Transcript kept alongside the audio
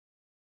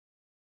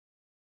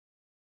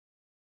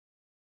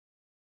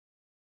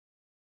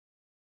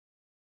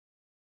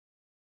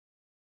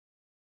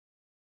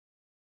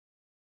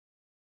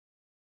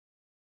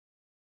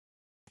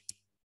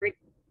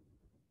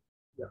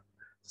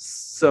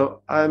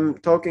So I'm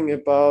talking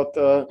about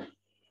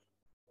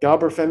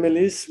Gabor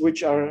families,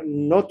 which are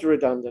not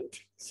redundant.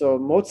 So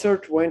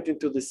Mozart went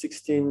into the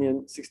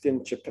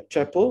Sixtine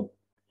Chapel,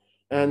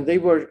 and they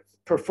were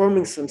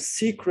performing some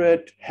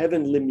secret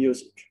heavenly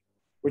music,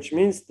 which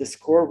means the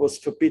score was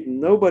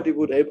forbidden. Nobody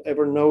would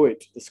ever know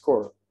it, the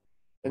score.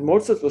 And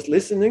Mozart was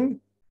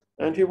listening,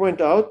 and he went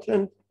out,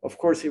 and of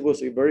course he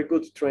was a very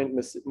good trained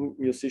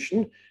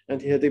musician,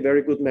 and he had a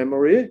very good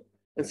memory,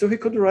 and so he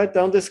could write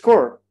down the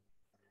score.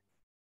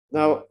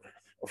 Now,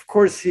 of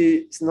course,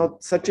 he's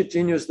not such a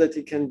genius that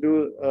he can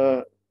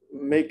do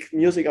make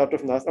music out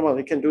of nothing. Well,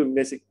 he can do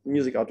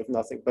music out of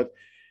nothing, but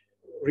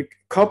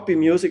copy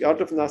music out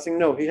of nothing.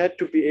 No, he had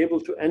to be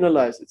able to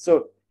analyze it.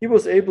 So he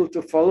was able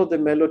to follow the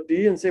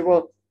melody and say,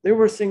 well, they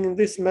were singing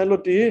this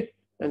melody,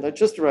 and I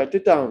just write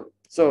it down.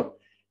 So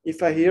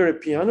if I hear a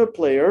piano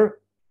player,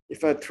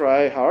 if I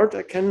try hard,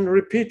 I can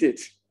repeat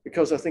it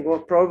because I think,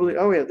 well, probably,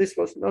 oh yeah, this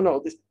was,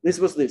 no, this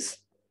was this.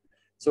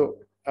 So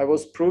I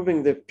was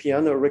proving the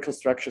piano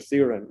reconstruction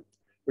theorem,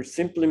 which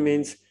simply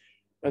means,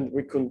 and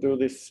we can do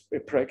this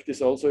in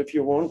practice also if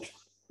you want,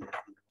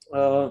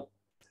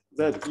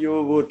 that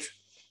you would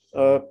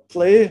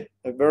play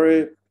a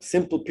very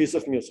simple piece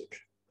of music.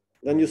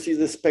 Then you see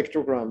the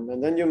spectrogram,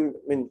 and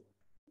then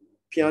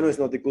piano is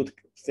not a good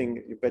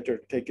thing. You better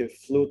take a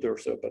flute or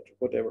so, but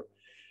whatever,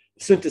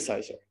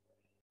 synthesizer.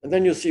 And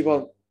then you see,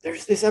 well,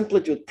 there's this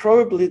amplitude.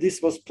 Probably this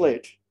was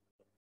played.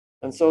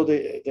 And so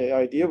the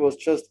idea was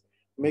just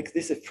make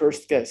this a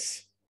first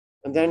guess,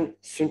 and then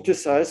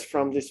synthesize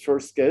from this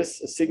first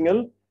guess a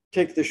signal,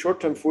 take the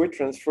short-term Fourier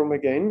transform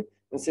again,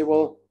 and say,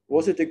 well,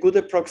 was it a good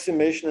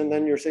approximation? And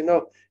then you're saying,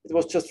 no, it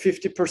was just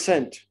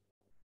 50%.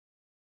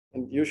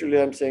 And usually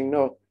I'm saying,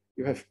 no,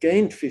 you have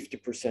gained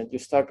 50%. You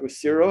start with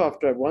 0.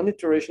 After one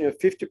iteration, you have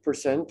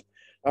 50%.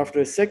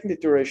 After a second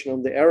iteration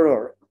on the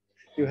error,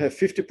 you have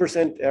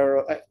 50%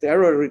 error. The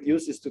error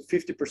reduces to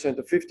 50%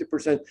 of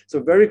 50%.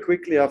 So very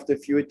quickly after a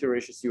few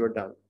iterations, you are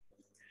done.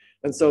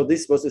 And so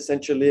this was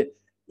essentially,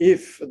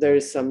 if there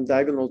is some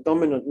diagonal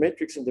dominant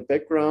matrix in the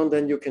background,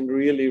 then you can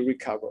really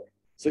recover.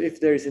 So if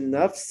there is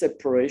enough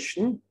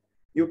separation,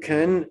 you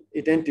can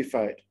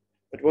identify it.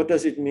 But what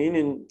does it mean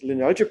in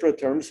linear algebra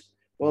terms?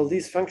 Well,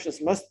 these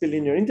functions must be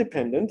linear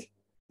independent.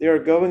 They are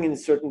going in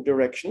certain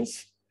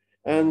directions.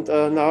 And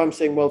now I'm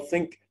saying, well,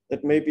 think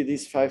that maybe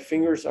these 5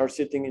 fingers are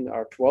sitting in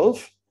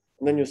R12.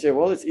 And then you say,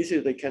 well, it's easy.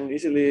 They can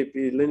easily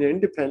be linear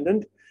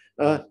independent.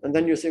 And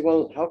then you say,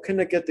 well, how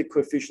can I get the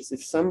coefficients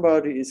if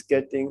somebody is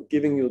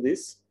giving you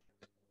this?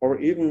 Or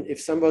even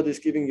if somebody is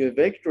giving you a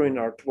vector in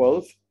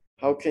R12,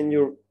 how can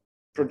you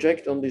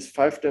project on this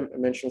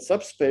 5-dimensional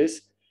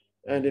subspace?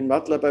 And in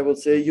MATLAB, I would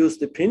say use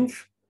the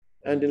PINF.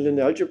 And in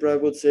linear algebra, I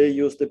would say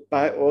use the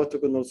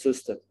bi-orthogonal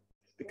system.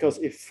 Because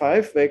if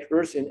 5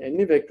 vectors in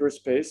any vector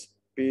space,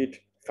 be it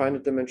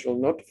finite dimensional,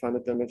 not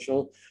finite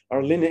dimensional,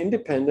 are linear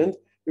independent,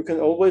 you can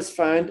always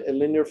find a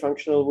linear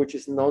functional which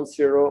is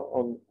non-zero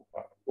on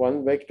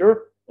one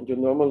vector, and you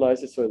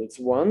normalize it so that it's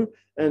 1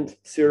 and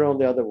 0 on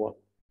the other one.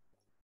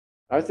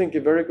 I think a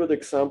very good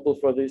example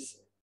for this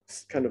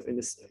kind of,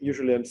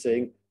 usually I'm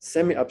saying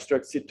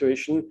semi-abstract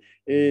situation,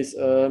 is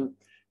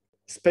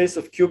space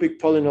of cubic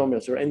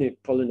polynomials, or any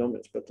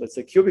polynomials, but let's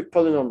say cubic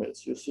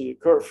polynomials. You see a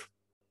curve.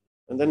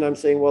 And then I'm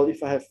saying, well,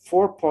 if I have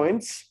 4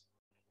 points,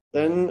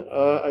 then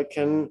I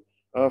can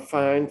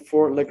find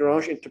 4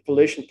 Lagrange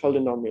interpolation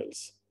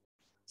polynomials.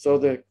 So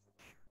the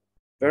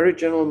very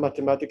general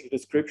mathematical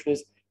description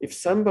is, if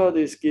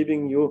somebody is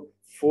giving you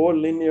 4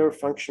 linear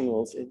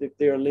functionals, and if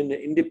they are linear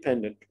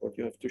independent, what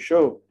you have to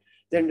show,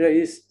 then there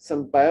is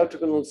some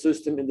bi-orthogonal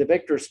system in the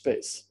vector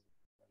space.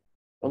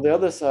 On the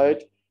other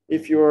side,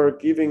 if you are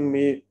giving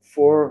me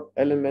 4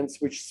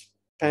 elements which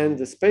span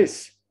the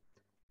space,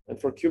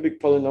 and for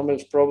cubic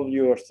polynomials, probably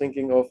you are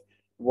thinking of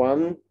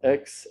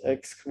 1x,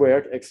 x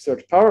squared, x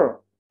third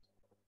power.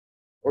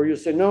 Or you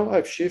say, no,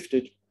 I've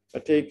shifted. I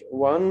take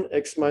 1,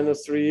 x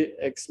minus 3,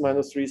 x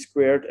minus 3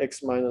 squared,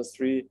 x minus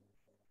 3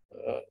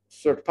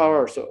 third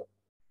power. So,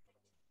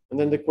 and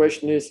then the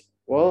question is,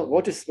 well,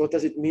 what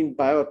does it mean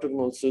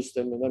bi-orthogonal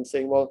system? And I'm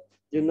saying, well,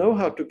 you know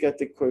how to get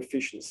the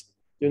coefficients.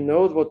 You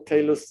know what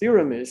Taylor's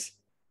theorem is.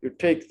 You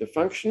take the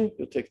function,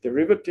 you take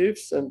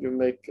derivatives, and you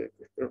make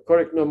a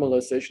correct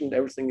normalization, and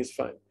everything is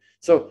fine.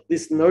 So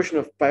this notion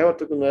of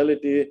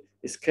bi-orthogonality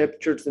is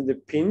captured in the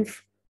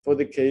PINF for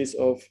the case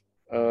of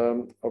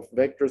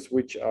vectors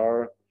which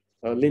are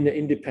linear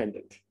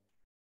independent.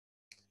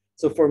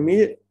 So for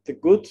me, the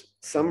good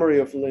summary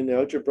of linear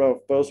algebra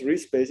of both real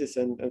spaces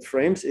and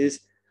frames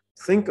is,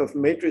 think of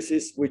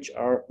matrices which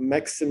are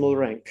maximal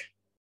rank.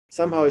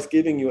 Somehow it's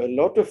giving you a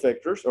lot of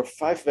vectors, or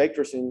 5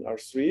 vectors in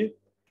R3.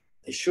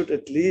 They should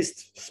at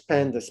least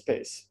span the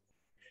space.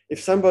 If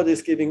somebody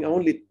is giving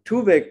only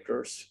 2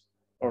 vectors,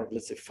 or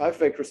let's say 5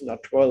 vectors in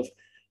R12,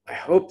 I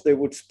hope they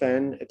would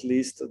span at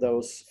least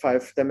those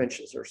 5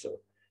 dimensions or so.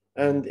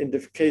 And in the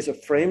case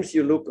of frames,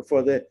 you look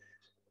for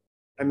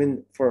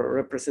for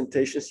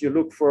representations, you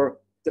look for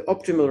the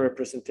optimal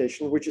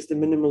representation, which is the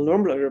minimal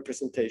normal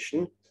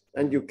representation,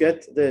 and you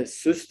get the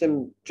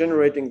system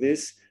generating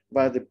this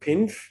by the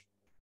pinf,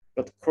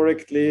 but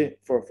correctly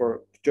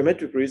for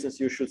geometric reasons,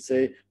 you should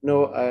say,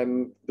 no,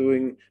 I'm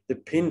doing the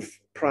pinf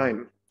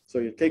prime. So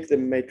you take the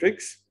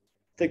matrix,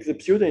 take the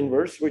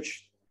pseudo-inverse,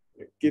 which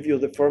give you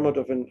the format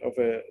of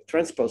a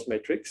transpose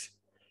matrix,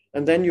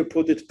 and then you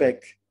put it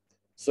back.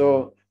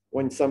 So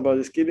when somebody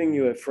is giving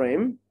you a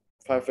frame,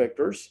 5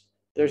 vectors,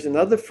 there's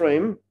another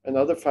frame,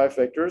 another 5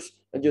 vectors,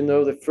 and you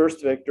know the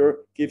first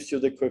vector gives you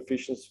the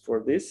coefficients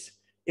for this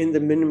in the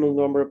minimal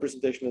norm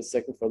representation, and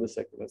second for the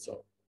second, and so on.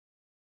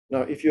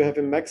 Now, if you have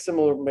a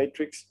maximal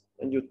matrix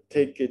and you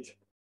take it,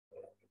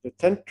 the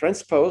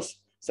transpose,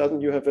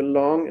 suddenly you have a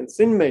long and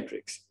thin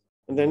matrix.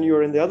 And then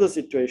you're in the other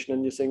situation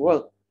and you're saying,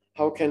 well,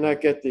 how can I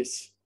get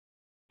this?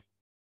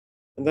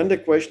 And then the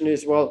question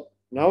is, well,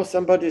 now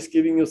somebody is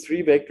giving you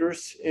 3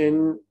 vectors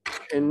in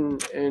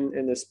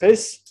a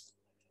space.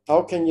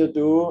 How can you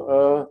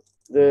do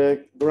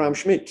the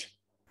Gram-Schmidt?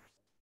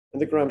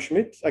 And the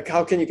Gram-Schmidt, like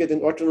how can you get an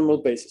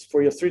orthogonal basis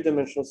for your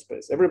 3-dimensional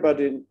space?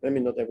 Everybody, I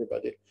mean, not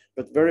everybody,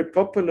 but very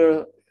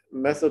popular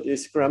method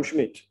is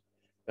Gram-Schmidt.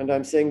 And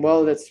I'm saying,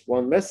 well, that's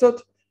one method,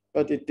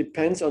 but it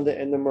depends on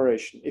the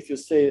enumeration. If you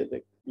say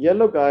the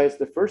yellow guy is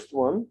the first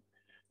one,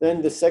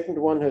 then the second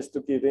one has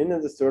to give in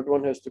and the third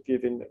one has to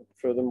give in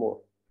furthermore.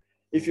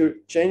 If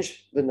you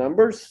change the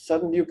numbers,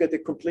 suddenly you get a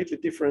completely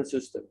different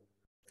system.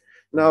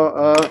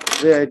 Now,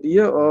 the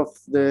idea of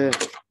the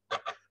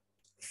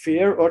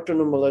fair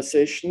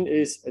orthonormalization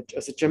is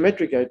as a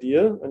geometric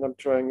idea, and I'm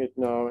trying it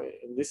now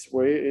in this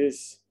way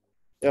is,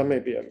 yeah,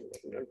 maybe I'm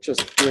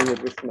just doing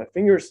it with my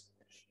fingers.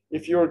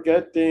 If you're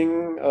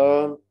getting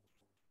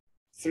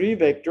 3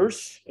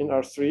 vectors in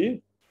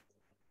R3,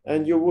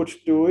 and you would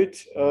do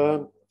it,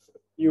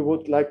 you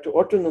would like to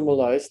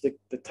orthonormalize,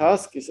 the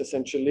task is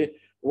essentially,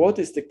 what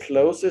is the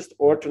closest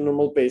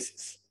orthonormal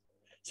basis?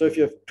 So if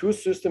you have 2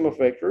 systems of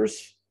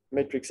vectors,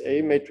 matrix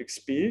A, matrix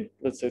B,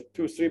 let's say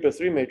 2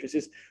 3x3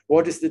 matrices,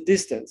 what is the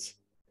distance?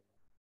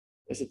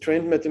 As a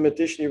trained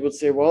mathematician, you would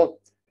say, well,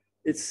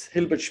 it's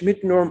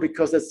Hilbert-Schmidt norm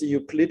because that's the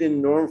Euclidean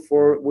norm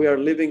for we are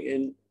living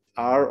in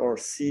R or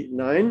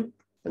C9,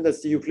 and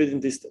that's the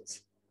Euclidean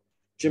distance.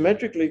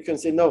 Geometrically, you can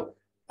say, no,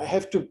 I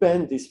have to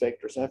bend these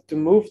vectors, I have to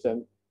move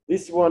them.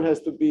 This one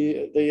has to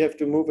be, they have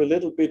to move a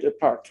little bit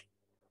apart.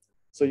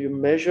 So you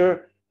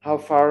measure how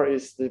far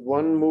is the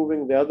one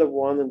moving the other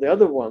one and the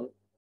other one.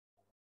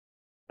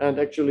 And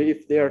actually,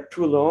 if they are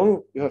too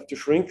long, you have to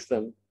shrink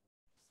them.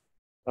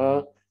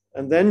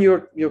 And then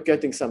you're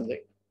getting something.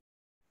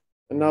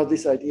 And now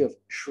this idea of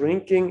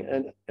shrinking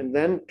and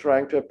then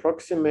trying to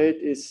approximate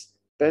is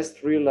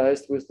best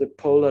realized with the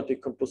polar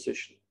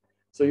decomposition.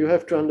 So you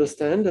have to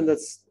understand, and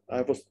that's,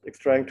 I was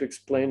trying to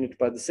explain it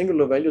by the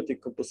singular value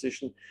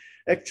decomposition.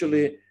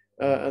 Actually,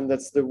 and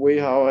that's the way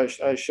how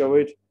I show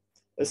it.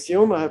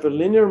 Assume I have a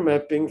linear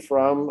mapping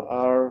from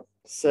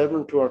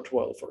R7 to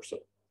R12 or so.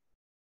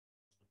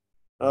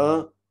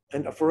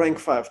 And for rank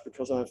 5,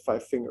 because I have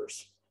 5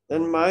 fingers.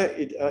 Then my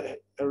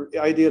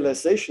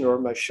idealization or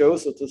my show,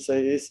 so to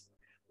say, is,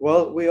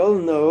 well, we all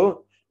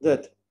know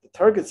that the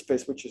target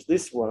space, which is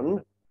this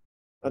one,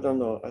 I don't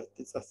know,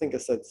 I think I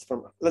said it's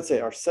from, let's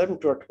say,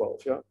 R7 to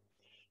R12, yeah?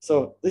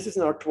 So this is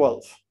an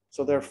R12.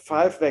 So there are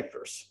 5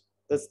 vectors.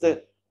 That's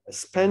the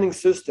spanning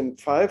system,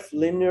 5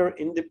 linear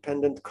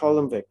independent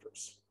column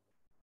vectors.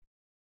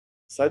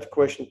 Side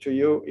question to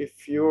you,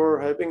 if you're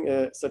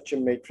having such a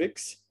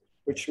matrix,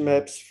 which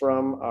maps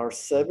from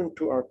R7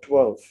 to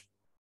R12.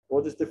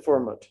 What is the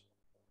format?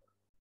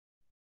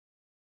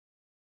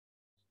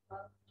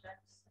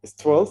 It's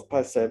 12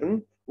 by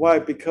 7. Why?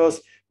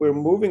 Because we're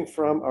moving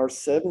from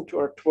R7 to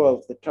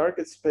R12. The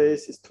target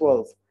space is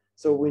 12.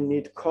 So we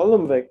need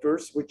column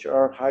vectors, which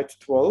are height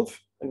 12.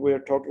 And we are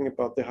talking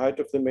about the height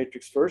of the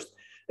matrix first.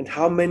 And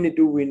how many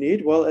do we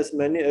need? Well, as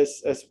many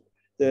as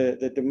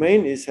the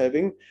domain is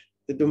having.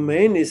 The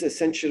domain is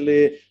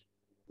essentially,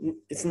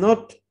 it's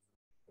not,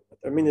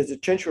 I mean, it's a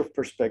change of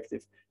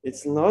perspective.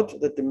 It's not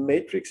that the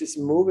matrix is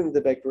moving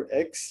the vector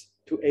x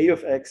to a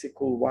of x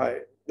equal y.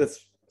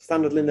 That's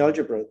standard linear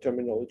algebra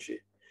terminology.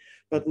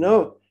 But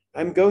no,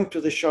 I'm going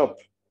to the shop.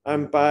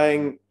 I'm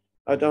buying,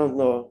 I don't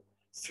know,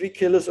 3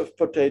 kilos of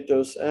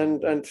potatoes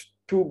and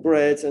 2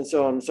 breads and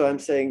so on. So I'm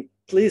saying,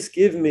 please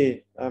give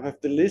me, I have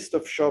the list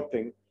of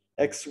shopping,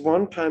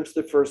 x1 times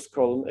the first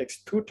column,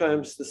 x2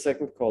 times the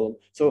second column.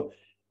 So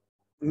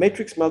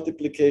matrix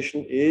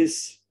multiplication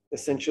is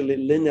essentially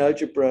linear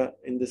algebra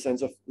in the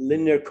sense of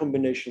linear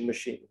combination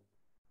machine.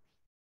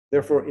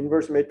 Therefore,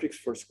 inverse matrix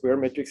for square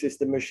matrix is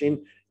the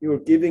machine. You're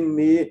giving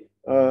me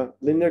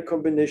linear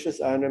combinations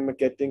and I'm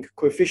getting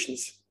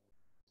coefficients.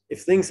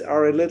 If things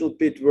are a little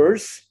bit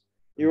worse,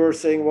 you are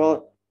saying,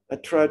 well, I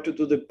try to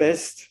do the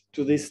best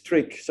to this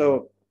trick.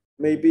 So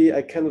maybe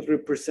I cannot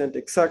represent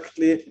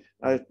exactly.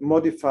 I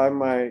modify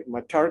my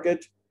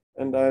target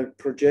and I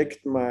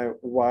project my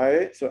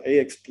y. So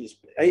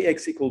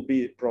ax equal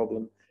b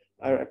problem.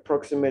 I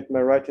approximate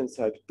my right-hand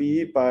side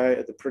b by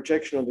the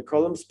projection on the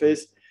column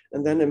space,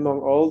 and then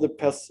among all the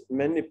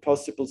many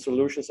possible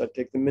solutions, I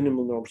take the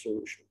minimal norm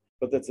solution.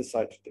 But that's a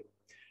side thing.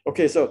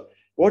 Okay, so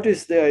what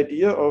is the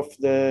idea of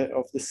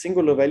the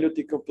singular value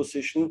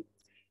decomposition?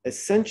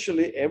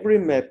 Essentially, every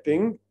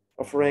mapping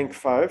of rank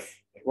 5,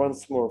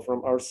 once more,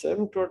 from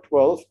R7 to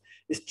R12,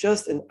 is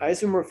just an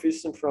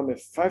isomorphism from a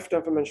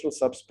 5-dimensional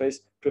subspace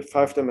to a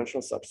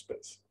 5-dimensional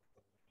subspace.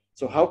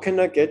 So how can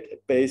I get a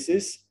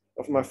basis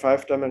of my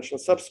 5-dimensional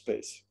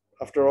subspace?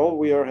 After all,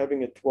 we are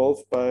having a 12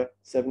 by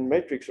 7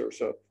 matrix or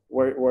so.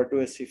 Where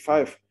do I see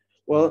 5?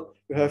 Well,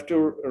 you have to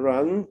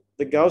run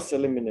the Gauss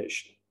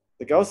elimination.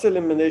 The Gauss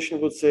elimination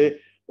would say,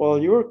 well,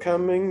 you're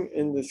coming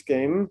in this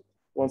game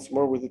once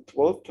more with a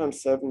 12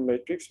 times 7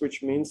 matrix,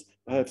 which means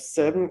I have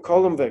 7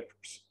 column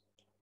vectors.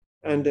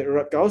 And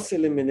the Gauss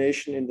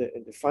elimination in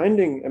the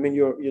finding, I mean,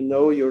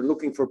 you're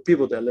looking for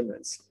pivot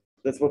elements.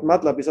 That's what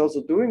MATLAB is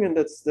also doing, and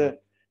that's the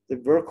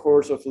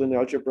workhorse of linear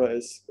algebra,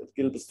 as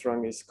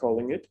Gilberstrang is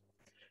calling it.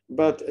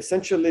 But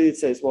essentially, it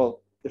says,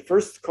 well, the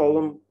first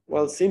column,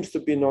 well, seems to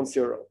be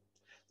non-zero.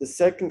 The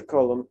second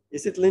column,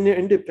 is it linear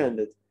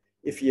independent?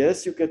 If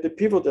yes, you get the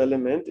pivot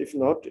element. If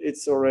not,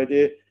 it's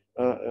already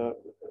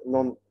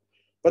non.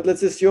 But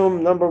let's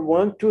assume number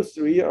 1, 2,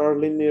 3 are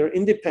linear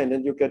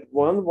independent. You get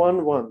 1,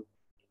 1, 1.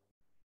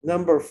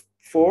 Number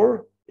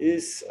 4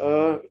 is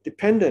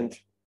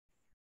dependent.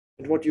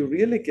 And what you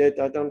really get,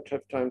 I don't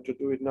have time to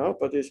do it now,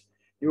 but is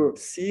you're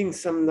seeing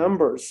some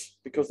numbers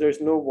because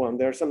there's no 1.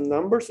 There are some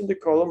numbers in the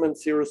column and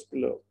zeros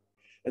below.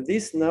 And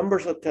these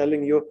numbers are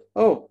telling you,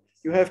 oh,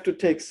 you have to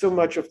take so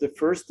much of the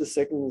first, the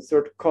second, and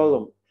third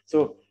column.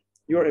 So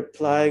you're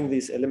applying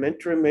these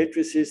elementary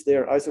matrices. They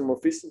are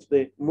isomorphisms.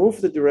 They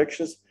move the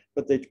directions,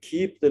 but they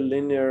keep the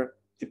linear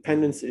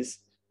dependencies.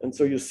 And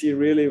so you see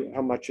really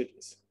how much it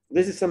is.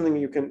 This is something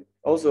you can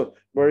also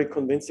very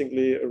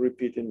convincingly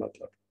repeat in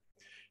MATLAB.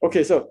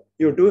 Okay, so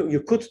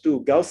you could do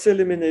Gauss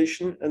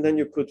elimination, and then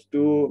you could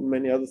do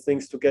many other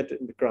things to get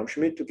in the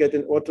Gram-Schmidt to get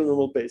an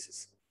orthonormal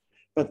basis.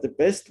 But the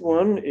best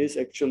one is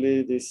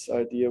actually this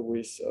idea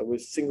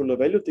with singular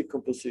value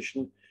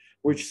decomposition,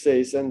 which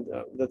says, and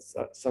that's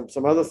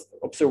some other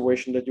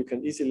observation that you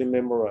can easily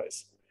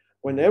memorize.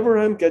 Whenever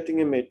I'm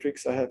getting a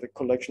matrix, I have a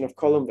collection of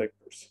column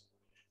vectors.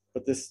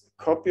 But this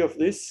copy of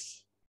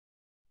this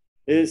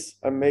is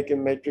I make a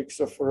matrix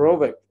of row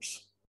vectors.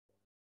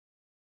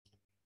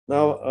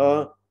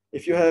 Now,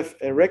 if you have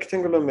a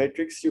rectangular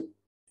matrix, you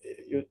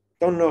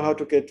don't know how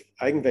to get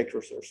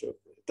eigenvectors or so.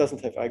 It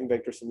doesn't have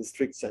eigenvectors in the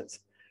strict sense.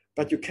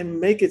 But you can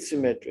make it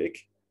symmetric.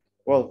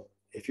 Well,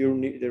 if you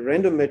need the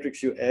random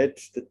matrix, you add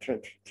the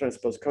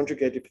transpose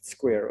conjugate if it's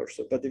square or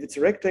so. But if it's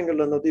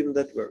rectangular, not even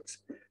that works.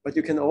 But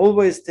you can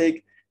always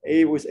take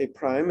A with A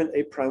prime and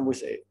A prime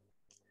with A.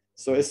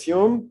 So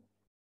assume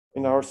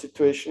in our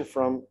situation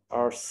from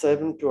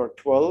R7 to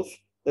R12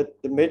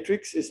 that the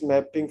matrix is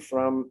mapping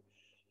from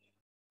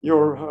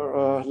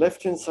your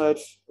left-hand side,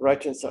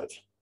 right-hand side.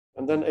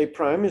 And then A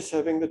prime is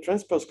having the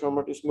transpose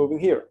command is moving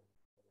here.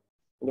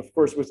 And of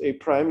course, with A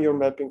prime, you're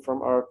mapping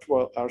from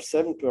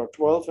R7 to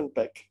R12 and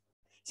back.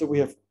 So we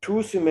have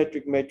two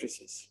symmetric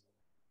matrices.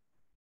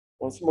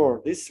 Once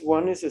more, this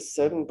one is a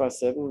 7 by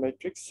 7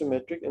 matrix,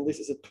 symmetric, and this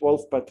is a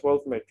 12 by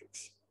 12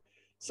 matrix.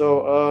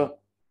 So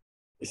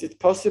is it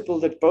possible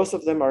that both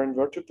of them are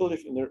invertible?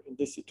 If in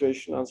this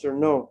situation, answer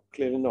no,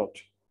 clearly not.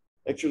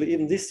 Actually,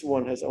 even this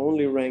one has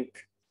only rank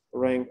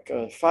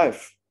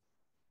 5.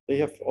 They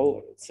have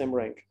all the same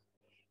rank.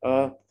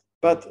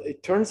 But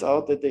it turns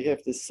out that they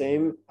have the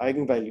same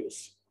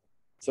eigenvalues.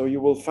 So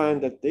you will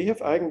find that they have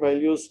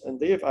eigenvalues and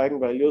they have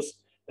eigenvalues,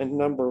 and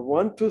number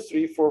 1, 2,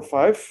 3, 4,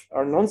 5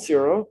 are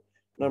non-zero.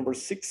 Number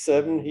 6,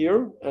 7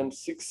 here, and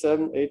 6,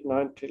 7, 8,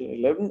 9, 10,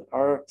 11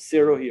 are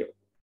 0 here.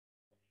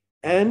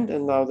 And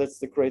now that's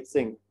the great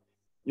thing.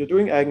 You're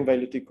doing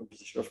eigenvalue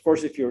decomposition. Of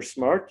course, if you're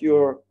smart,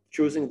 you're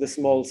choosing the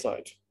small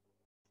side.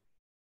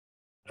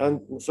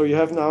 And so you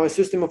have now a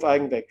system of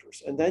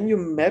eigenvectors. And then you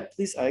map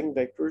these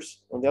eigenvectors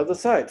on the other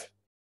side.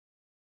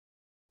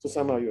 So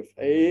somehow you have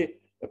A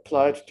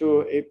applied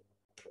to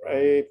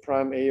A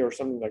prime A or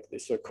something like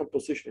this, or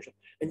composition.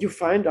 And you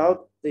find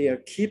out they are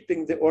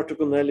keeping the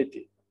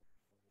orthogonality.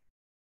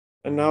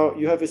 And now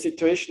you have a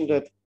situation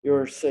that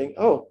you're saying,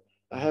 oh,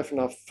 I have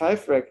now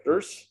 5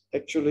 vectors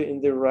actually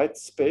in the right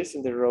space,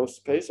 in the row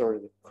space or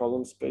the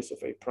column space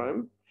of A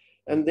prime.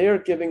 And they are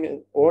giving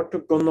an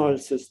orthogonal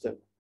system.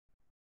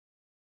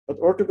 But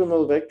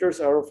orthogonal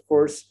vectors are, of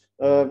course,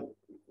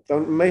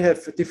 may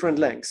have different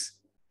lengths.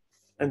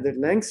 And the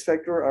length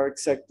factor are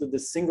exactly the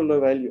singular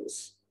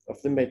values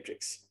of the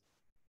matrix,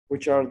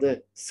 which are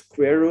the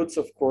square roots,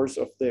 of course,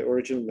 of the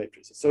original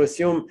matrices. So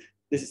assume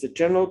this is a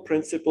general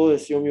principle.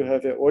 Assume you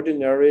have an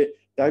ordinary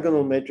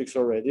diagonal matrix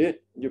already.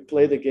 You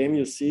play the game,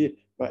 you see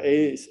by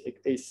A is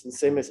the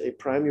same as A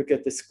prime, you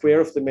get the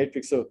square of the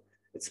matrix. So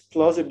it's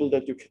plausible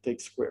that you can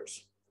take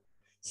squares.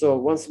 So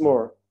once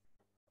more,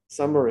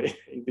 summary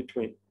in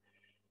between.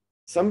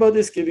 Somebody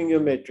is giving you a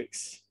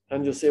matrix,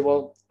 and you say,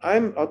 well,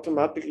 I'm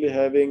automatically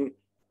having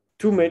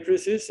 2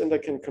 matrices, and I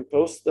can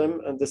compose them,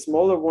 and the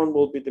smaller one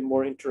will be the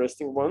more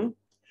interesting one.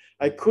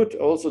 I could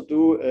also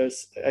do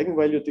as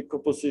eigenvalue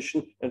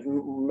decomposition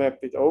and map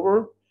it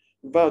over,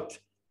 but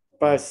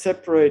by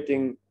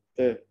separating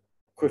the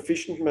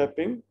coefficient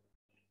mapping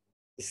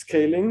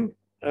scaling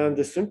and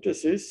the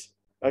synthesis,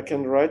 I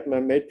can write my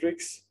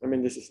matrix. I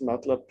mean, this is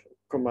MATLAB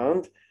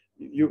command.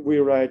 We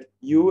write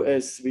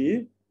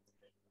USV,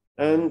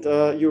 and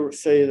you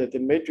say that the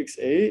matrix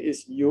A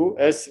is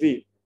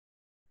USV.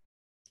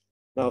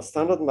 Now,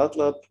 standard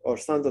MATLAB or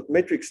standard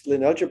matrix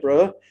linear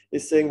algebra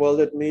is saying, well,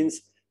 that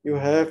means you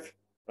have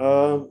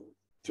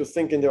to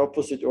think in the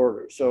opposite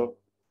order. So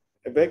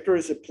a vector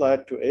is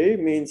applied to A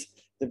means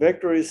the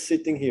vector is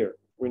sitting here.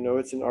 We know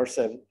it's in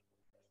R7.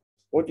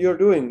 What you're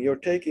doing, you're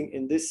taking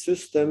in this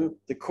system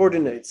the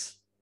coordinates.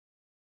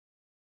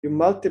 You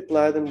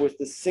multiply them with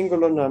the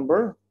singular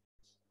number.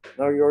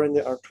 Now you're in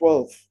the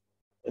R12.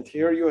 And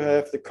here you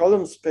have the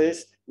column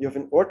space. You have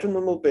an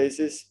orthogonal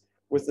basis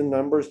with the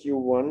numbers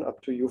U1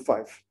 up to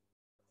U5.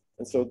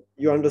 And so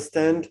you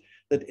understand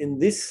that in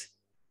this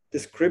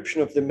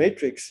description of the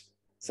matrix,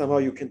 somehow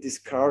you can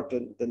discard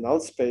the null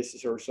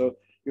spaces or so.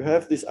 You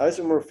have this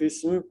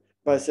isomorphism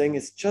by saying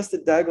it's just a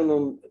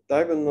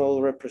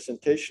diagonal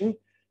representation.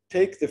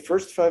 Take the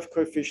first 5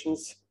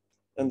 coefficients,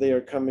 and they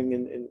are coming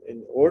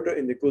in order,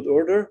 in the good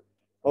order.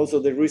 Also,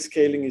 the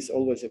rescaling is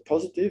always a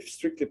positive,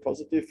 strictly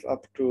positive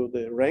up to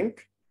the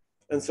rank.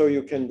 And so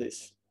you can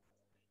this.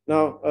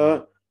 Now,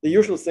 the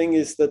usual thing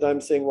is that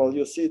I'm saying, well,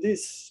 you see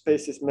this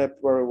space is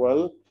mapped very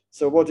well.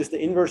 So what is the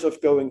inverse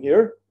of going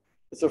here?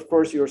 It's of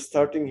course you're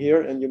starting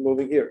here and you're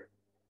moving here.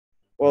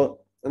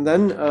 Well, and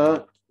then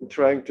I'm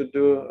trying to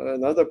do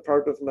another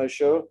part of my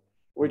show,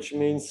 which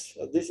means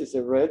this is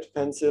a red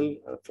pencil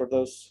for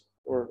those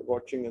who are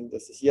watching, and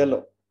this is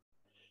yellow.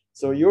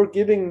 So you're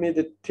giving me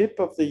the tip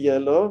of the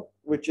yellow,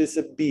 which is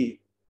a B.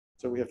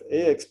 So we have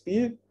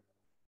AXB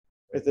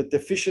with the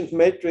deficient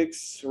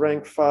matrix,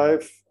 rank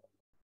 5,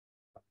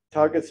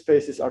 target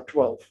spaces are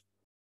 12.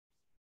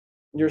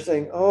 And you're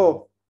saying,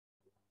 oh,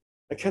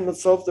 I cannot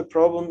solve the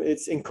problem,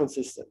 it's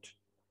inconsistent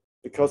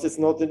because it's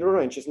not in the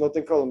range, it's not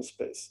in column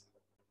space.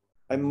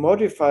 I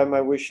modify my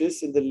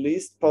wishes in the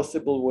least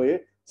possible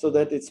way so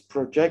that it's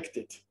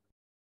projected.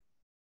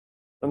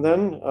 And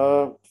then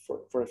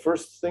for the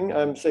first thing,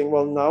 I'm saying,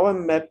 well, now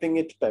I'm mapping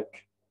it back.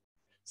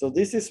 So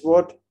this is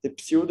what the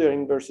pseudo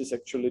inverse is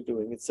actually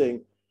doing. It's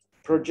saying,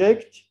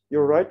 project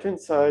your right-hand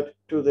side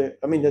to the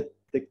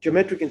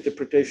geometric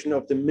interpretation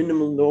of the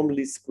minimal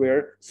normally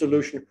square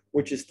solution,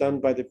 which is done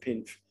by the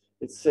PINF.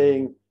 It's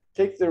saying,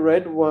 take the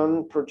red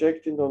one,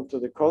 project it onto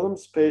the column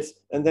space,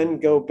 and then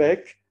go back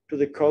to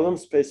the column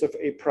space of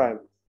A prime.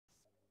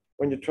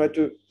 When you try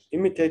to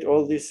imitate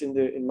all this in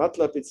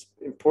MATLAB, it's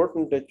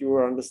important that you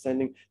are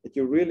understanding that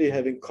you're really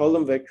having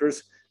column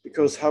vectors,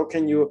 because how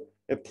can you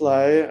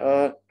apply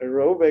a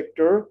row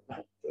vector,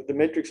 the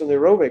matrix on the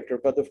row vector,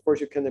 but of course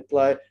you can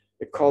apply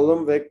a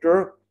column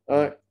vector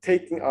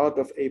taking out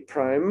of A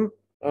prime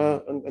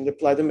and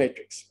apply the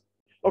matrix.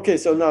 Okay,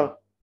 so now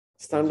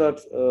standard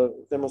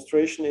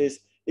demonstration is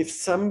if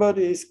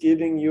somebody is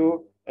giving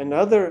you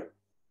another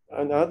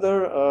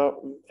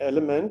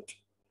element,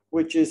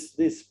 which is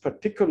this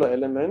particular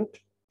element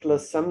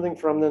plus something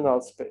from the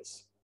null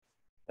space,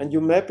 and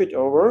you map it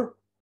over,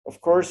 of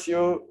course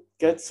you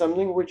get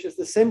something which is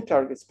the same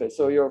target space.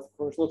 So you're of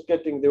course not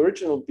getting the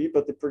original B,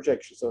 but the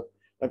projection. So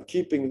I'm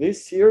keeping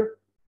this here.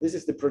 This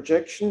is the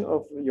projection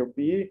of your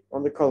B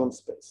on the column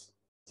space.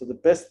 So the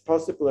best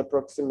possible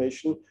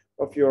approximation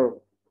of your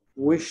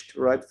wished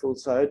rightful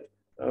side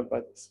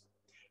by this.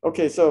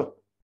 Okay, so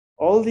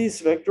all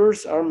these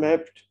vectors are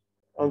mapped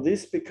on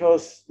this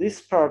because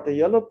this part, the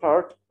yellow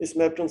part, is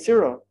mapped on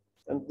 0.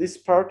 And this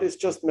part is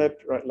just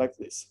mapped right like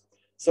this.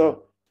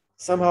 So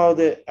somehow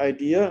the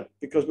idea,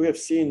 because we have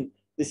seen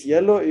this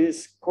yellow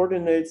is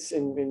coordinates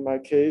in my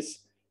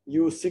case,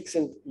 U6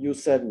 and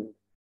U7.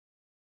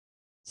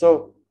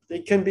 So they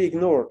can be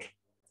ignored.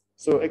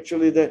 So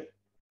actually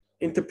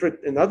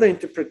another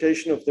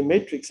interpretation of the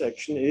matrix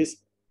action is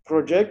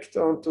project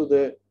onto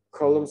the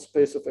column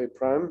space of A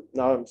prime.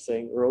 Now I'm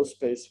saying row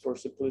space for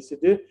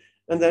simplicity,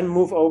 and then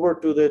move over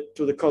to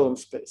the column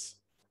space.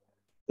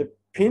 The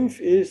PINF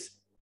is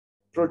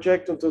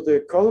project onto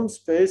the column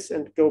space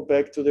and go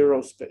back to the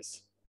row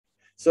space.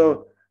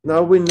 So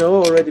now we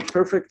know already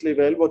perfectly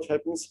well what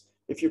happens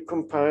if you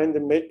combine the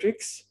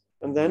matrix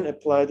and then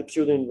apply the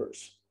pseudo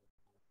inverse.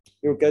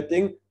 You're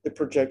getting the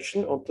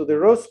projection onto the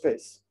row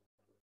space.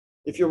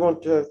 If you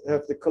want to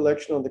have the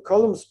collection on the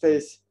column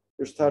space,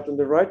 you start on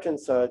the right-hand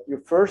side.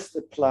 You first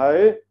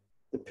apply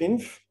the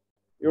PINF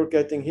you're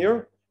getting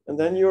here, and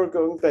then you're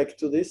going back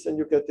to this and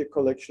you get the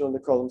collection on the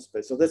column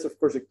space. So that's of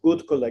course a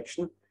good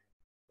collection.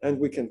 And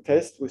we can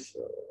test with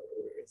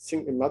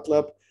in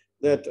MATLAB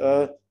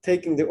that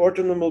taking the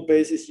orthogonal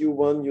basis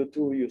U1,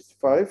 U2,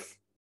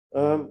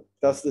 U5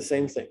 does the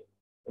same thing.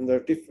 And there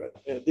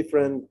are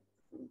different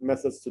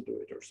methods to do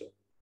it or so.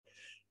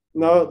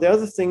 Now, the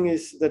other thing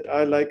is that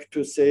I like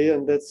to say,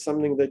 and that's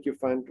something that you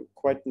find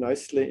quite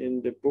nicely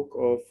in the book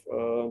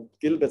of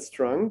Gilbert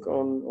Strunk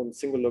on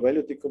singular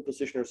value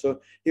decomposition or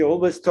so, he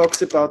always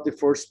talks about the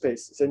 4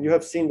 spaces, and you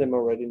have seen them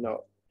already now.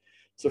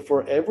 So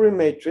for every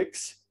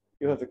matrix,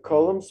 you have a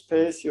column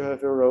space, you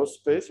have a row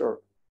space,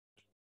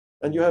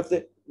 and you have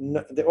the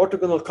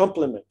orthogonal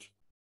complement,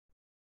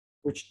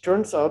 which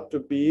turns out to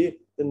be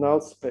the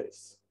null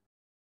space.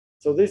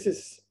 So this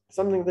is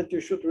something that you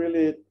should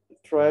really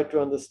try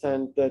to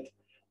understand, that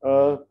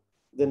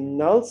the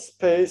null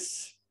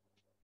space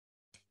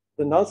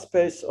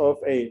of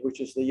A, which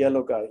is the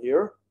yellow guy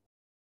here,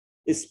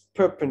 is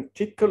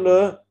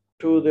perpendicular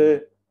to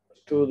the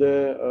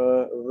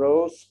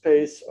row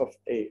space of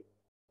A.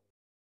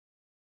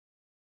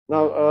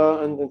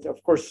 Now, and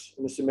of course,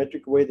 in a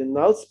symmetric way, the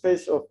null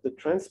space of the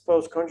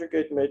transpose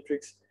conjugate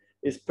matrix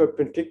is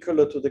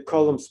perpendicular to the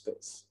column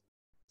space.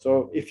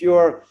 So if you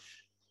are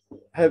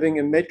having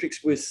a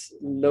matrix with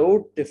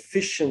low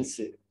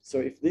deficiency, so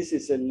if this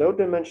is a low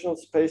dimensional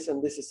space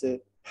and this is a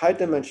high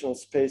dimensional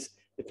space,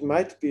 it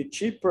might be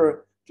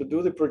cheaper to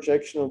do the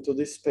projection onto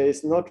this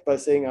space, not by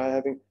saying I'm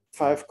having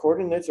 5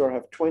 coordinates or I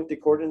have 20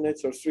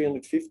 coordinates or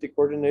 350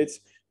 coordinates.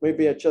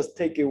 Maybe I just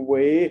take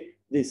away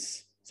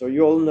this. So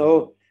you all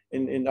know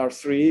in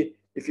R3,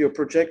 if you're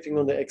projecting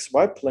on the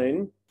XY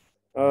plane,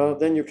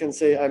 then you can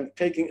say I'm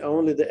taking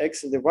only the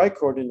X and the Y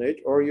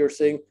coordinate, or you're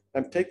saying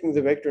I'm taking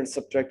the vector and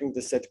subtracting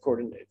the Z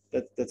coordinate.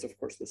 That's of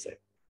course the same.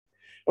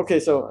 Okay,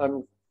 so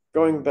I'm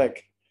going back.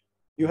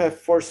 You have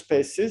 4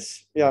 spaces.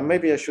 Yeah,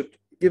 maybe I should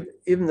give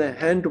even a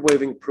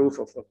hand-waving proof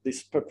of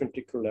this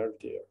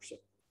perpendicularity here. So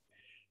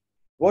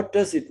what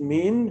does it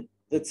mean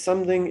that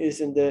something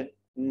is in the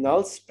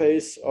null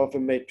space of a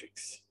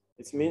matrix?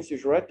 It means you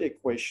write the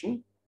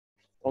equation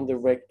on the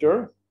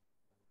vector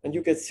and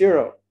you get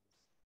 0.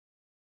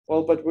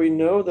 Well, but we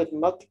know that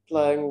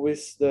multiplying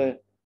with the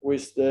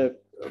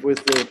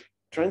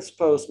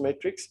transpose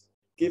matrix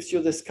gives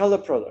you the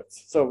scalar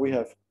products. So we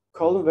have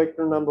column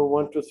vector number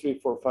 1, 2, 3,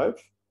 4,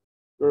 5.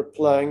 You're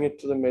applying it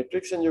to the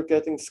matrix and you're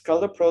getting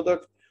scalar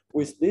product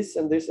with this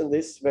and this and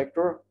this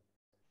vector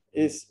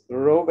is the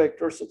row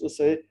vector, so to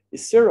say,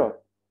 is 0.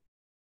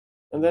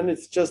 And then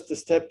it's just a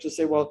step to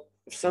say, well,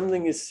 if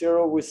something is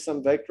 0 with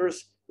some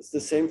vectors, it's the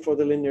same for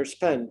the linear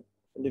span.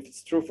 And if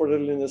it's true for the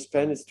linear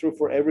span, it's true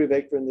for every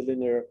vector in the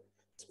linear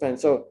span.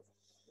 So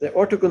the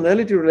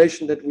orthogonality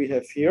relation that we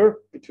have here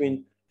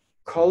between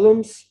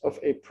columns of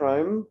A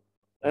prime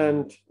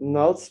and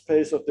null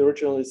space of the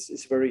original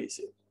is very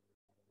easy.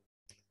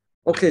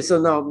 Okay, so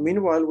now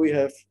meanwhile we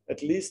have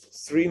at least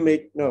 3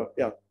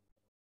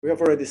 we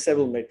have already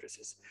several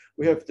matrices.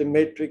 We have the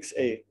matrix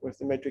A, we have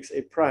the matrix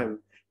A prime,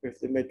 we have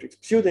the matrix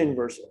pseudo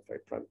inverse of A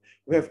prime.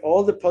 We have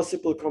all the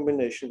possible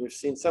combinations. We've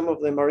seen some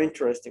of them are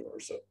interesting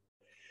also.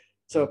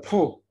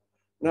 So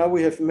now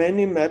we have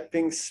many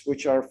mappings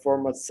which are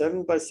format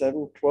 7 by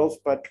 7,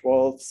 12 by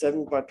 12,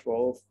 7 by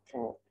 12.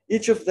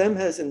 Each of them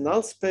has a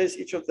null space,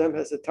 each of them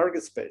has a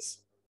target space.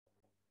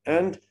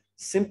 And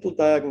simple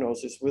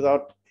diagnosis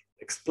without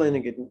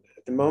explaining it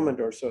at the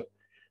moment or so.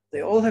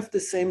 They all have the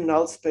same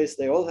null space,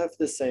 they all have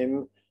the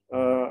same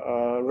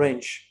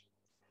range.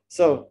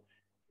 So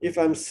if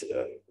I'm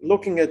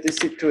looking at this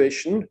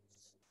situation,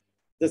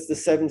 that's the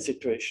 7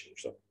 situation.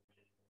 So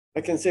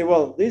I can say,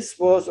 well, this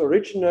was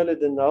originally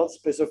the null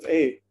space of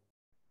A.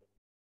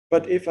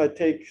 But if I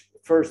take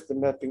first the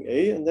mapping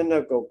A and then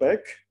I go back,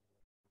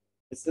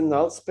 it's the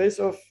null space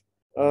of,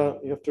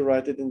 you have to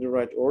write it in the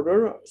right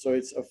order. So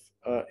it's of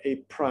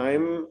A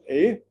prime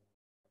A.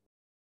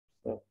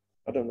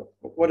 I don't know,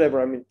 whatever.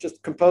 I mean,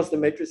 just compose the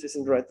matrices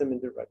and write them in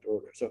the right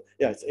order. So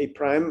yeah, it's A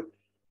prime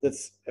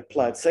that's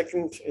applied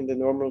second in the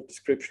normal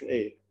description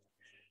A.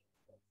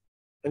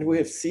 And we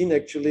have seen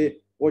actually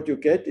what you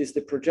get is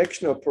the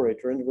projection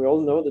operator. And we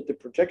all know that the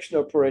projection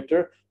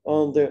operator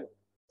on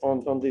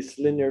this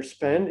linear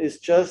span is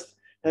just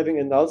having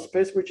a null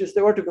space, which is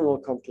the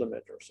orthogonal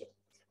complement or so.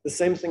 The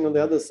same thing on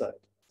the other side.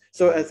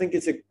 So I think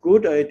it's a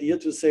good idea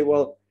to say,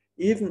 well,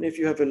 even if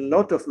you have a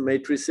lot of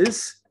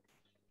matrices,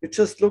 you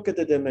just look at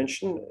the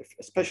dimension,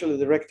 especially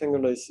the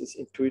rectangular is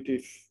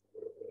intuitive,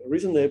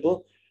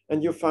 reasonable,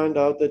 and you find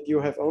out that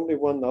you have only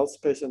one null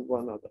space and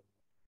one other.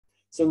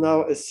 So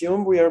now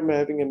assume we are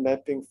having a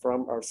mapping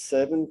from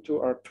R7 to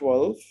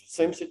R12,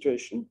 same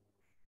situation,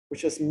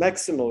 which has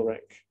maximal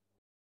rank.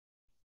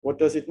 What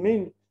does it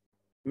mean?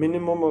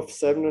 Minimum of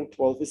 7 and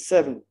 12 is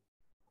 7.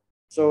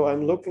 So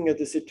I'm looking at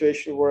the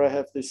situation where I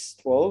have this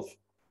 12,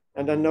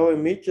 and I know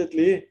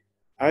immediately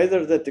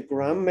either that the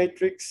Gram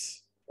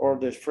matrix or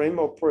the frame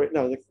operator,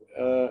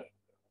 no,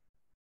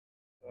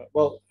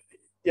 well,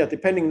 yeah,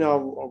 depending now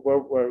on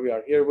where we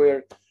are here,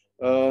 where,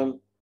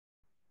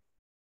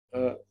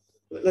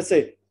 let's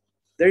say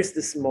there's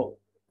the small,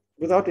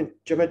 without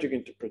geometric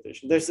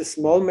interpretation, there's a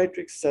small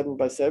matrix 7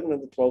 by 7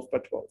 and the 12 by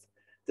 12.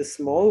 The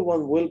small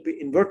one will be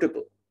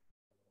invertible.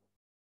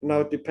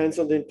 Now it depends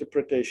on the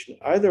interpretation.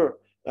 Either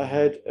I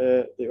had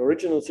the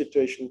original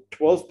situation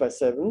 12 by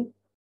 7,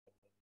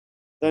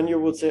 then you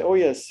would say, oh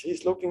yes,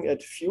 he's looking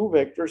at few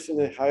vectors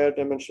in a higher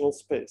dimensional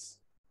space.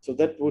 So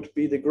that would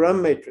be the Gram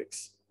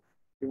matrix.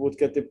 You would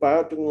get the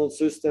bi-orthogonal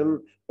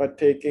system by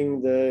taking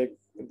the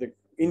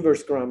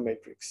inverse Gram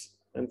matrix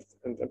and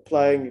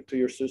applying it to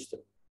your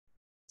system.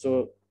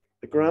 So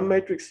the Gram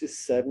matrix is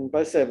 7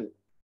 by 7.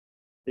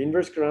 The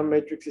inverse Gram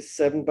matrix is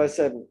 7 by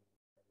 7.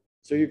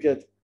 So you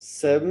get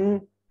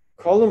 7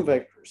 column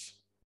vectors.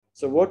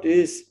 So what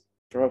is,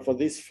 for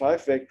these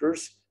 5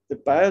 vectors, the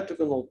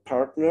bi-orthogonal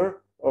partner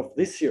of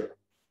this here,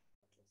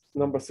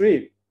 number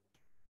 3?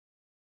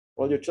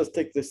 Well, you just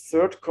take this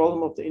third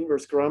column of the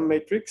inverse gram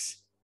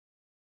matrix,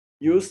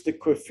 use the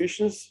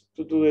coefficients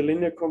to do a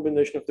linear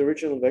combination of the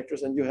original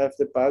vectors, and you have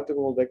the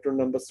bi-orthogonal vector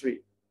number 3.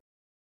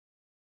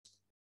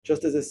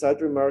 Just as a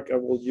side remark, I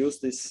will use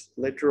this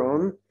later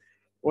on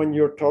when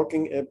you're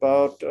talking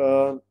about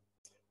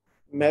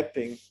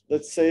mapping.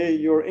 Let's say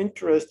you're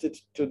interested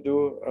to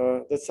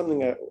do, that's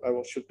something I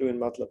should do in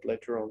MATLAB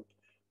later on,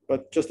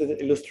 but just an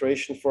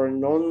illustration for a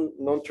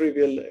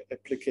non-trivial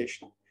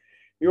application.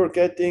 You're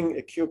getting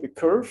a cubic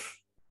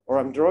curve, or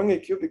I'm drawing a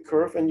cubic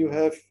curve, and you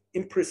have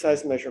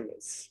imprecise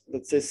measurements.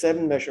 Let's say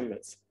 7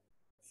 measurements.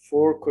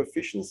 4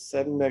 coefficients,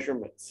 7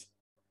 measurements.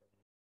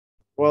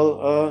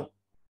 Well,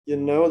 you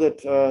know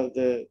that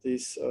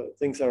these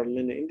things are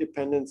linear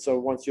independent, so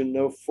once you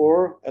know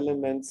 4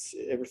 elements,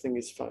 everything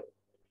is fine.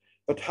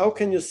 But how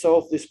can you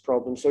solve this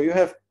problem? So you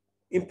have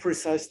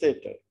imprecise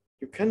data.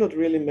 You cannot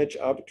really match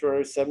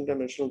arbitrary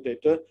 7-dimensional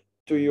data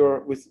to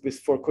your with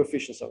 4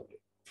 coefficients only.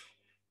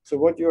 So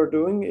what you're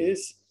doing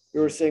is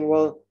you're saying,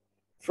 well,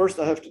 first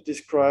I have to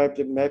describe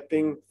the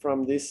mapping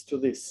from this to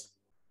this.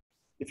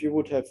 If you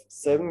would have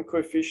 7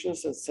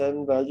 coefficients and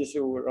 7 values,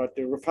 you would write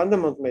the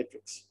fundamental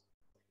matrix.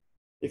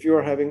 If you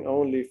are having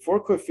only 4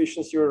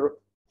 coefficients, you're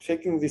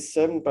taking this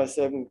 7 by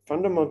 7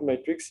 fundamental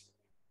matrix,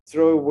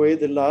 throw away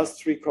the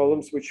last 3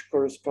 columns, which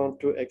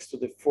correspond to x to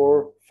the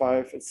 4,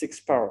 5, and 6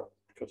 power,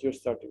 because you're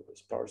starting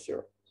with power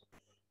 0.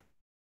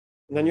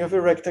 And then you have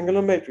a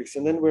rectangular matrix,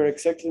 and then we're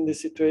exactly in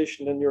this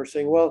situation, and you're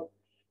saying, well,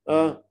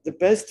 the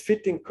best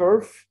fitting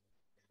curve,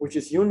 which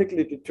is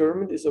uniquely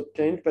determined, is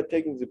obtained by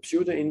taking the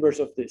pseudo inverse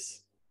of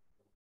this.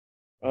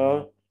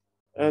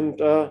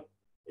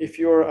 If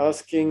you're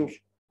asking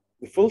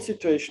the full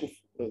situation,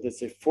 let's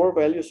say 4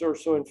 values or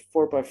so in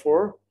 4 by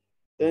 4,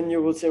 then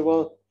you will say,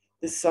 well,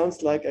 this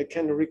sounds like I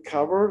can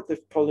recover the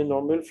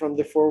polynomial from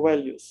the 4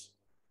 values.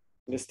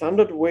 And the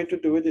standard way to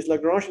do it is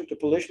Lagrange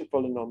interpolation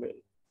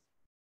polynomial.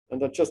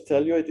 And I just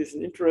tell you, it is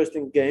an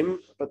interesting game,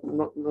 but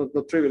not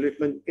trivial.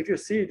 If you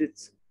see it,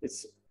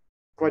 it's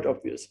quite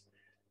obvious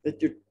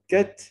that you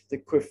get the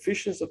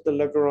coefficients of the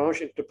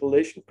Lagrange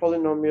interpolation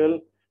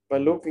polynomial by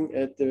looking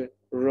at the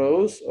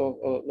rows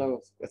of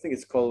no, I think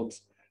it's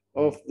columns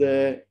of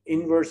the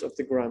inverse of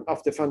the gram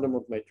of the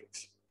fundamental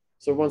matrix.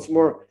 So once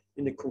more,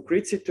 in the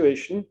concrete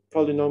situation,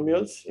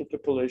 polynomials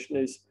interpolation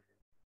is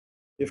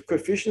you have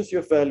coefficients, you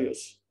have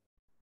values.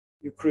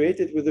 You create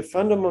it with the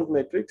fundamental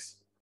matrix.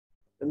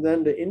 And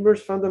then the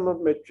inverse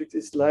fundamental matrix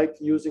is like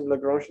using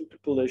Lagrange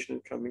interpolation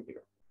and coming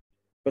here.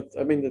 But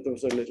I mean, that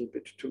was a little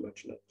bit too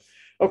much now.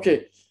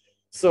 Okay,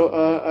 so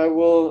I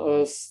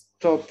will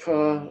stop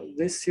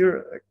this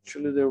here.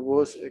 Actually, there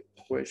was a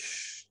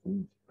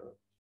question.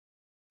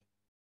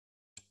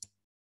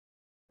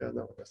 Yeah,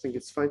 no, I think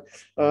it's fine.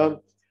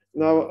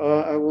 Now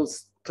I will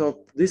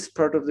stop this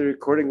part of the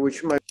recording,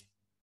 which might.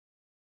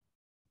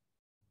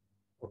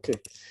 Okay.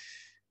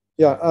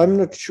 Yeah, I'm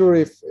not sure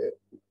if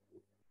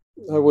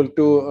I will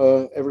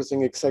do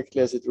everything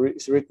exactly as it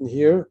is written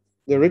here.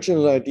 The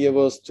original idea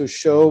was to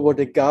show what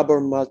a Gabor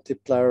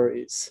multiplier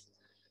is.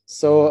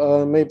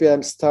 So maybe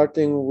I'm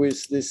starting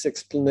with this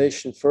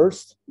explanation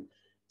first.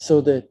 So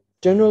the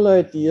general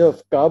idea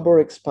of Gabor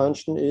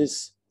expansion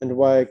is, and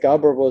why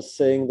Gabor was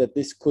saying that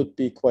this could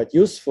be quite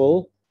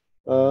useful,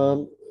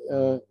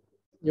 you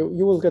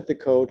will get the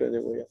code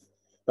anyway,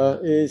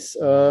 is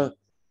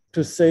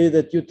to say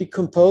that you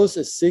decompose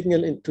a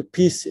signal into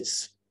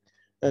pieces.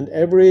 And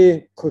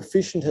every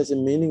coefficient has a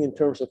meaning in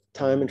terms of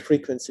time and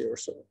frequency or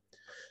so.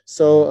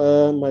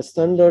 So my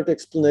standard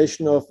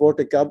explanation of what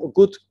a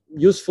good,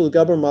 useful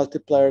Gabor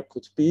multiplier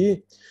could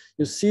be,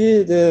 you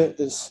see the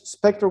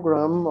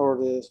spectrogram or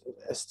the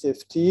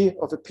STFT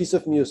of a piece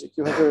of music.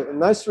 You have a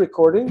nice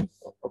recording.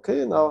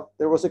 Okay, now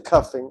there was a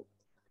coughing.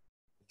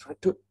 Try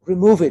to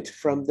remove it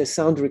from the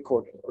sound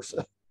recording or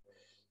so.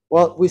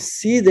 Well, we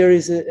see there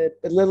is a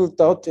little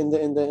dot in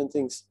the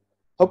things.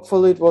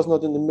 Hopefully it was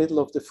not in the middle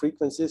of the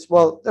frequencies.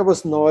 Well, there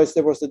was noise,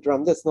 there was the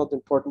drum, that's not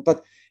important.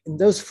 But in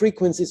those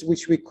frequencies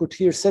which we could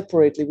hear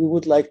separately, we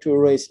would like to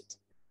erase it.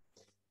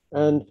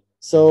 And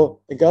so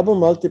a Gabor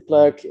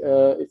multiplier,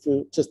 if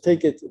you just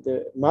take it,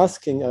 the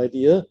masking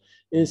idea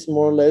is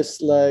more or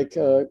less like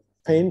a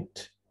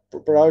paint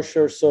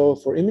browser. So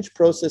for image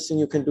processing,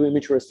 you can do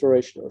image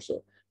restoration or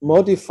so.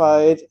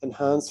 Modified,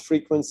 enhanced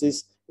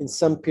frequencies in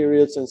some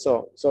periods and so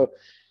on. So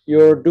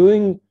you're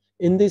doing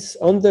in this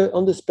on the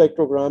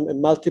spectrogram a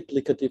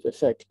multiplicative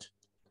effect.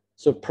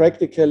 So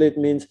practically it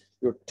means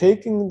you're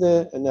taking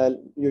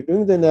you're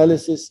doing the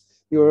analysis,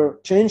 you're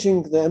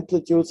changing the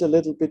amplitudes a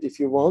little bit if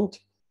you want.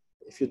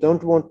 If you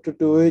don't want to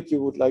do it,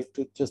 you would like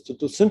to just to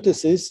do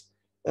synthesis.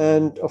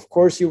 And of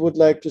course you would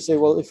like to say,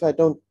 well, if I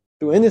don't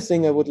do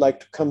anything, I would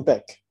like to come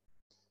back.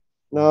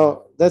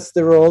 Now that's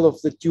the role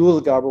of the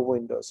dual Gabor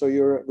window. So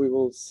we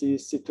will see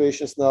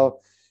situations now.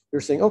 You're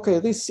saying, okay,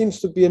 this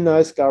seems to be a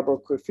nice Gabor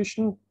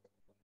coefficient.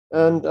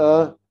 And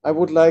I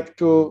would like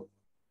to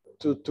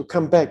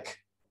come back.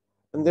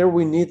 And there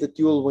we need the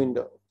dual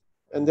window.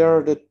 And there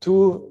are the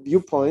two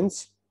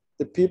viewpoints.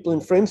 The people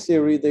in frame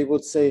theory, they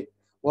would say,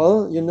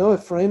 Well, you know, a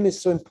frame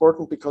is so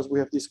important because we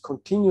have these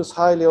continuous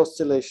highly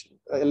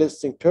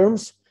oscillating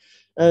terms,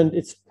 and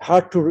it's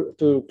hard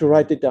to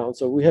write it down.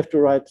 So we have to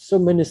write so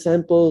many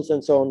samples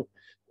and so on.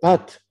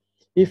 But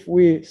if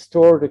we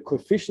store the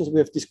coefficients, we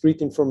have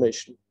discrete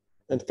information.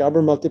 And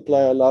Gabor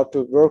multiplier allowed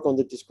to work on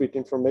the discrete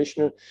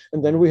information,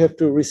 and then we have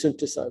to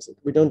resynthesize it.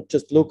 We don't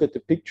just look at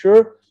the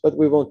picture, but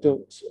we want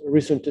to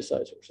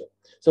resynthesize it.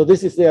 So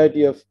this is the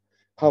idea of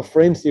how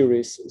frame theory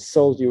is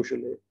solved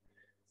usually.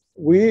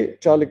 We,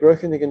 Charlie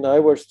Gröchenig and I,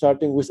 were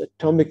starting with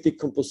atomic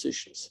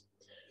decompositions.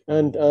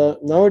 And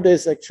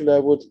nowadays, actually, I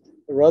would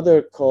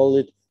rather call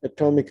it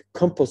atomic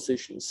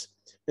compositions,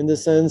 in the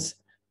sense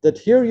that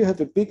here you have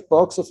a big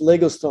box of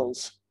Lego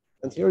stones.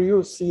 And here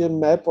you see a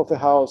map of a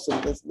house.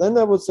 And then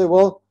I would say,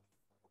 well,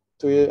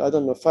 to a, I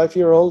don't know,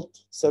 5-year-old,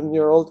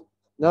 7-year-old,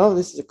 now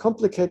this is a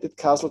complicated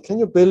castle. Can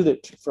you build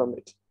it from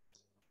it?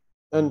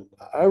 And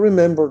I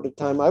remember the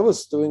time I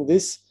was doing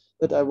this,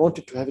 that I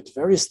wanted to have it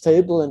very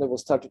stable, and I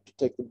was starting to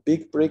take the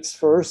big bricks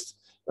first,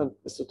 and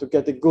so to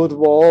get a good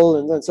wall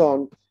and then so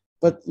on.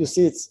 But you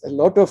see, it's a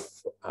lot of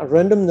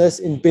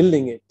randomness in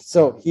building it.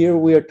 So here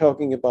we are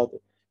talking about a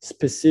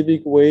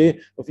specific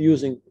way of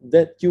using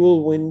that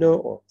dual window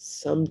or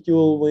some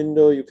dual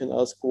window. You can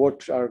ask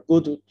what are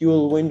good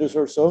dual windows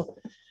or so.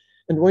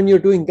 And when you're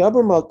doing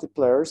Gabor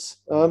multipliers,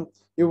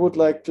 you would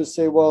like to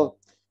say, well,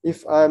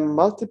 if I'm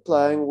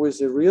multiplying with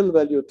a real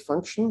valued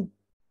function,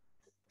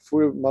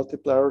 full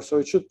multiplier, so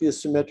it should be a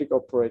symmetric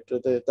operator.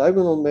 The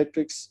diagonal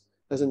matrix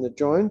has an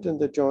adjoint, and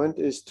the adjoint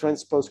is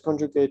transpose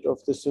conjugate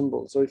of the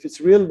symbol. So if it's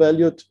real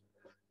valued,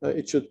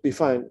 it should be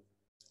fine.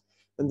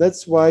 And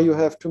that's why you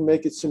have to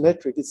make it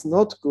symmetric. It's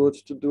not good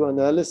to do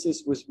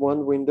analysis with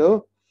one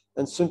window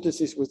and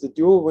synthesis with the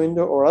dual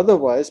window or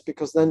otherwise,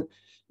 because then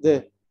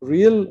the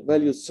real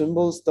valued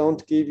symbols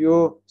don't give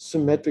you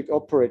symmetric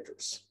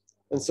operators.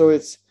 And so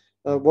it's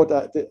what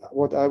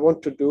I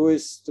want to do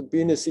is to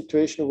be in a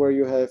situation where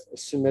you have a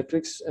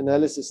symmetric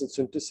analysis and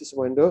synthesis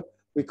window.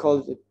 We call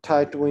it a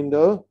tight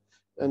window.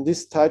 And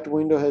this tight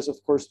window has,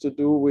 of course, to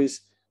do with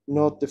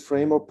not the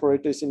frame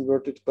operator is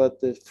inverted,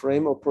 but the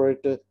frame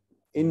operator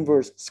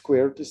inverse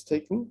squared is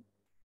taken.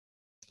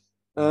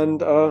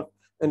 And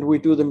we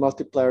do the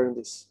multiplier in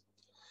this.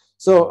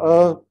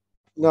 So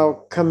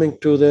now coming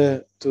to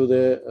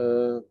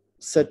the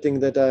setting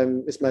that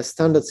is my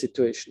standard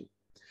situation.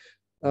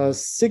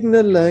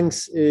 Signal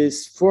length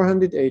is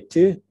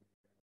 480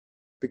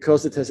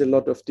 because it has a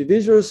lot of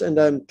divisors, and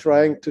I'm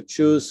trying to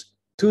choose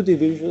two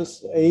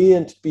divisors, A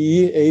and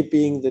B, A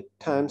being the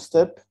time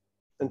step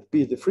and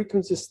B the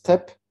frequency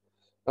step,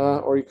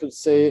 or you could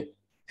say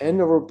N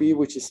over B,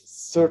 which is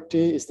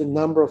 30, is the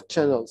number of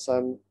channels.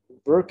 I'm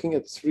working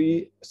at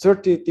 30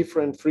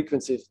 different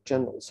frequency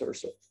channels or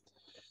so.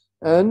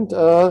 And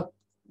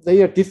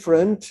they are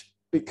different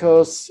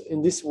because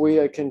in this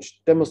way I can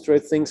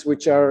demonstrate things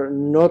which are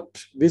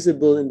not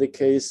visible in the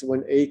case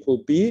when A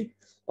equal B.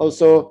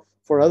 Also,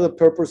 for other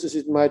purposes,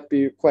 it might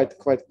be quite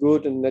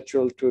good and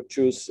natural to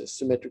choose a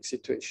symmetric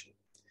situation.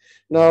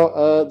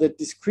 Now, the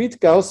discrete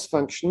Gauss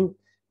function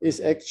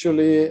is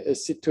actually a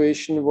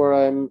situation where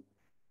I'm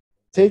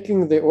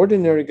taking the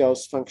ordinary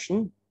Gauss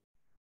function,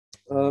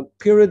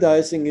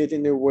 periodizing it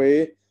in a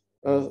way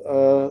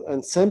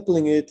and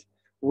sampling it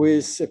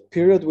with a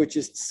period which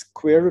is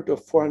square root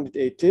of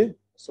 480.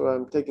 So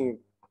I'm taking a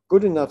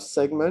good enough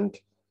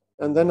segment,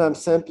 and then I'm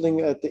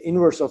sampling at the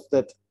inverse of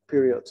that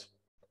period.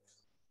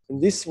 In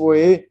this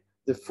way,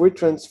 the Fourier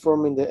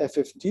transform in the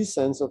FFT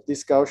sense of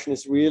this Gaussian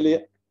is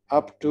really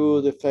up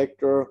to the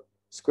factor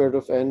square root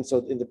of n,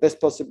 so in the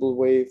best possible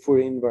way,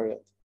 Fourier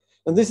invariant.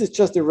 And this is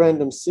just a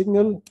random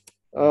signal.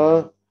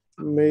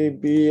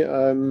 Maybe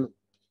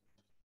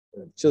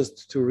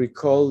just to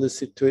recall the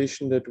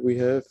situation that we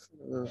have,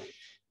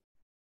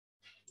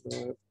 I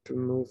have to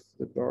move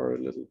the bar a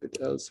little bit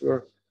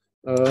elsewhere.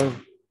 I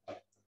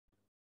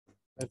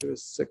do a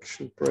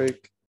section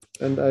break,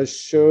 and I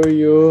show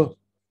you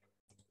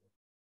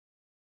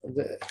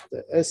the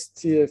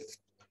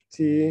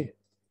STFT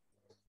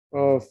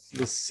of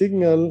the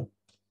signal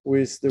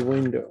with the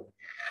window.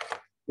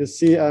 You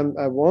see,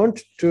 I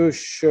want to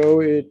show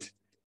it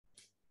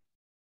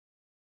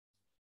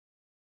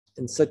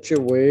in such a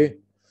way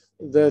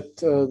that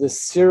the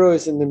 0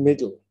 is in the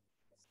middle.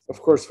 Of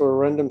course, for a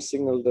random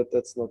signal,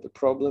 that's not a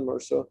problem or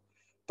so.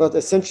 But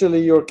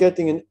essentially, you're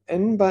getting an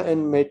n by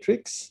n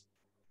matrix.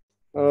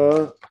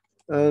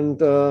 And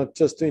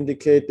just to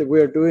indicate that we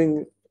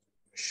are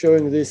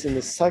showing this in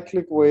a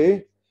cyclic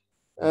way.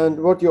 And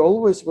what you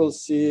always will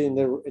see in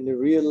a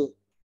real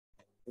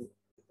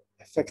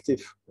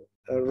effective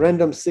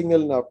random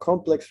signal, now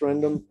complex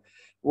random,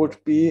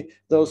 would be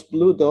those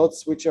blue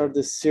dots, which are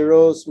the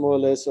zeros more or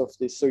less of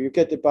this. So you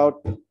get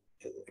about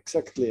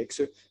exactly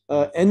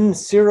n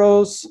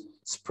zeros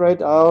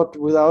spread out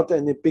without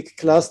any big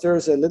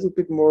clusters, a little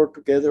bit more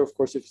together, of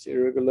course, if it's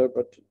irregular,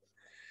 but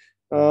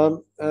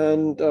okay.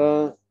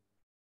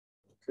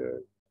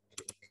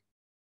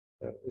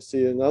 We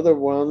see another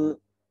one,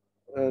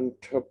 and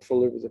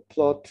hopefully with a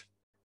plot.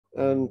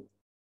 And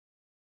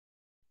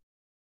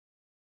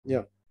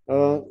yeah,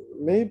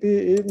 Maybe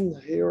even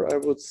here I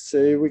would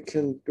say we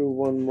can do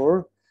one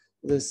more.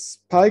 This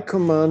pi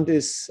command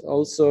is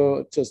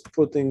also just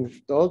putting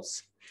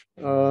dots.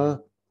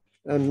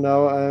 And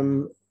now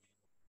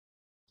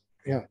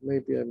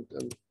maybe I'm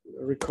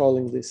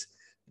recalling this.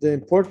 The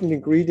important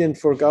ingredient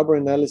for Gabor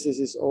analysis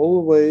is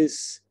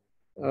always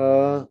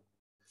to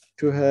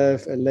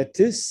have a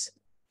lattice.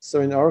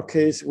 So in our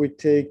case, we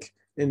take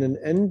in an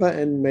n by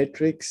n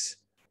matrix,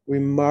 we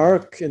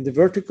mark in the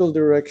vertical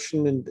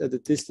direction and at a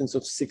distance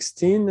of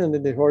 16, and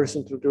in the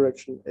horizontal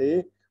direction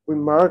A, we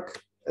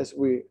mark, as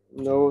we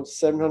know,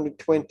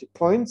 720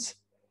 points.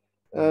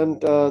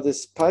 And the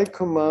SPI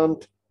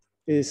command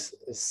is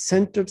a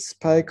centered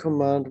SPI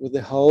command with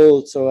a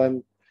hole. So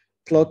I'm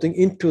plotting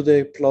into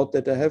the plot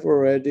that I have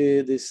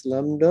already, this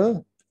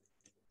lambda.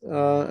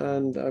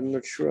 And I'm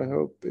not sure, I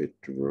hope it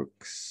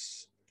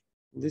works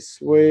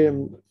this way.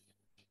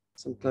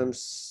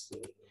 Sometimes.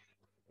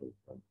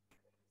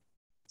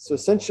 So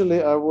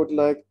essentially, I would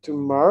like to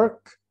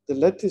mark the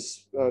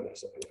lattice.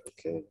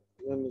 Okay,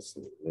 then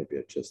maybe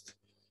I just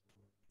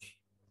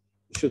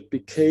should be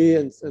K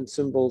and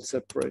symbol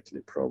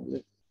separately,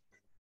 probably.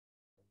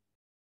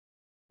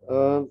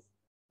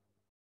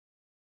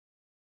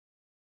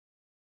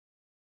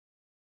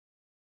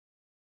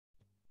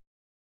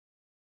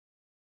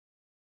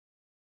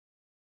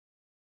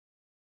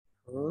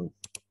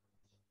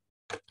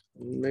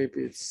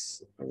 Maybe I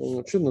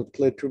should not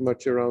play too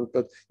much around,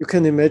 but you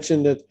can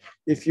imagine that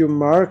if you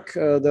mark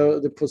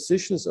the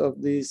positions of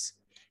these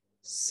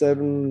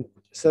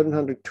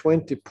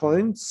 720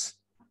 points.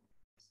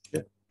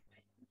 Yeah.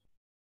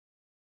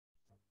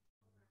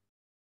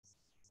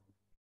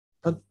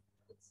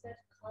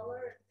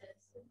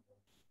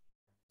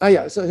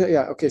 Yeah, so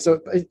yeah, okay. So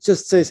it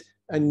just says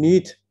I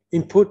need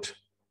input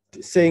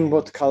saying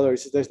what color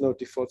is. There's no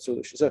default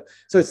solution. So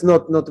it's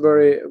not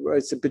very,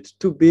 it's a bit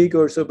too big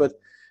or so, but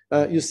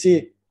you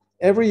see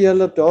every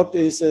yellow dot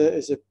is a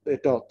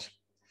dot.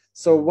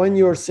 So when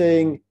you're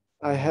saying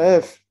I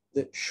have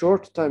the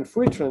short time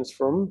Fourier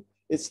transform,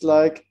 it's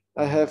like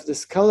I have the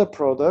scalar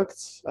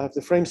products, I have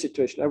the frame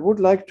situation. I would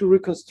like to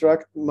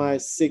reconstruct my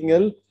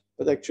signal,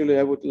 but actually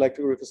I would like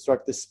to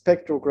reconstruct the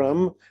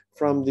spectrogram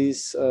from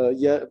these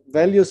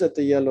values at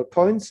the yellow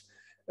points.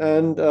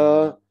 And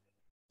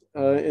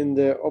in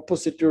the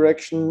opposite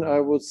direction,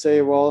 I would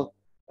say, well,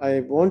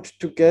 I want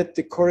to get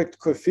the correct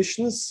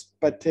coefficients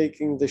by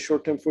taking the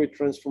short-term Fourier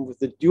transform with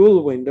the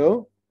dual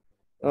window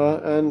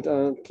and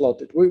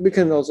plot it. We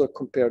can also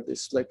compare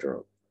this later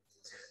on.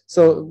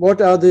 So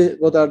what are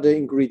the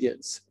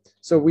ingredients?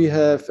 So we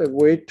have a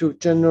way to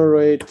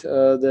generate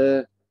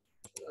the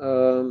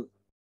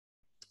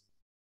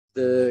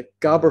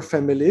Gabor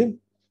family.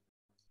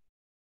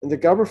 And the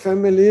Gabor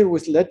family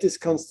with lattice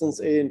constants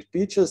A and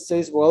B just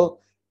says, well,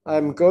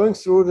 I'm going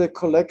through the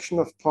collection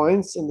of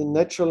points in the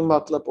natural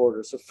MATLAB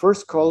order. So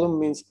first column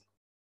means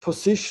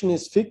position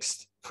is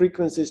fixed,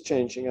 frequency is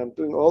changing. I'm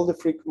doing all the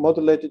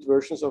modulated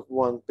versions of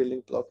one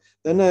building block.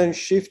 Then I'm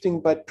shifting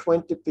by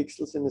 20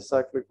 pixels in a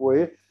cyclic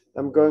way.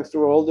 I'm going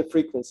through all the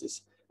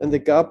frequencies. And the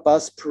Gab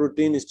bus per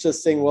routine is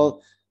just saying,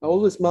 well, I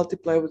always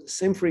multiply with the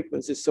same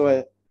frequencies. So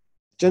I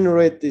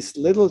generate this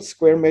little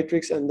square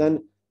matrix and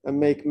then I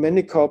make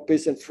many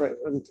copies and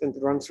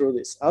run through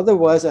this.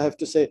 Otherwise, I have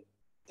to say,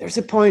 there's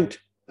a point.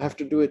 I have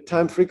to do a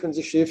time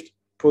frequency shift,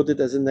 put it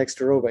as a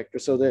next row vector.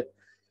 So the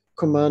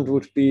command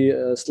would be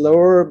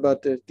slower,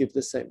 but it gives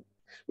the same.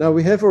 Now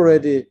we have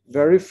already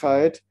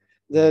verified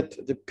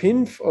that the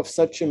pinf of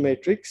such a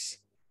matrix,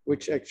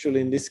 which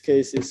actually in this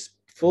case is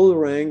full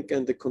rank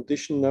and the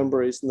condition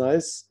number is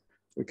nice.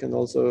 We can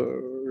also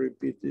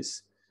repeat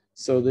this.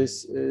 So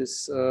this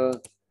is a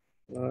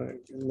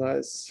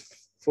nice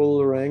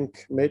full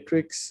rank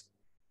matrix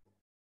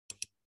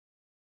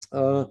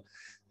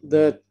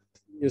that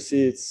you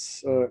see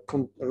its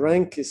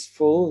rank is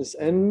full, is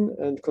n,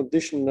 and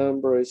condition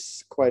number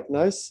is quite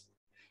nice.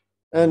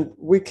 And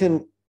we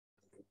can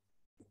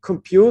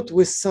compute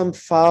with some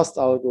fast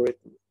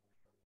algorithm.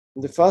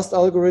 And the fast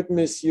algorithm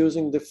is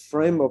using the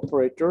frame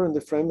operator, and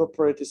the frame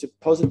operator is a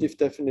positive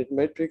definite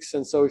matrix.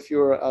 And so if you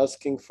are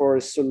asking for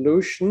a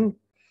solution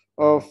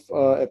of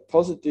a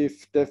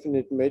positive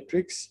definite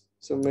matrix,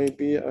 so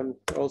maybe I'm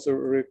also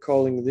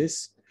recalling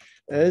this,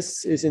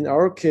 S is in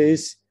our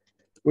case,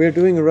 we're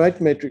doing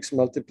right matrix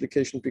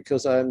multiplication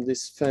because I'm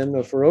this fan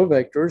of row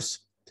vectors.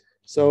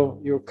 So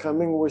you're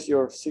coming with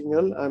your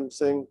signal. I'm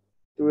saying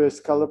do a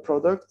scalar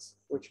product,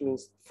 which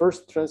means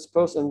first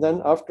transpose, and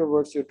then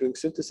afterwards you're doing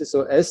synthesis.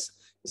 So S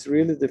is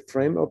really the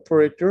frame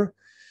operator.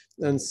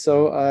 And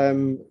so I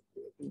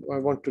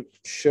want to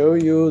show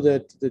you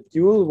that the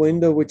dual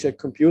window, which I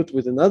compute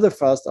with another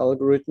fast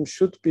algorithm,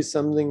 should be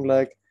something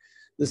like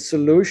the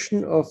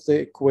solution of the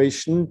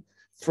equation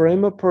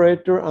frame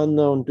operator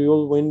unknown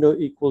dual window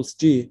equals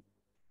G.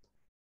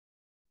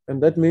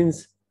 And that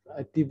means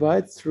I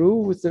divide through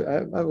with the,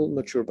 I'm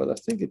not sure, but I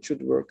think it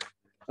should work.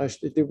 I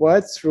should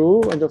divide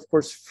through and of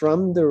course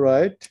from the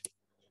right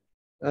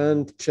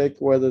and check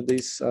whether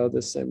these are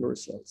the same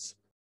results.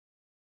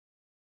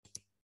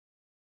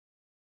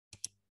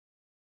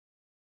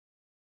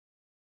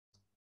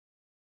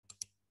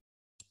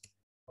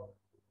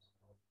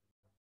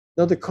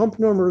 Now the comp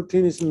norm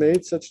routine is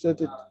made such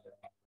that it,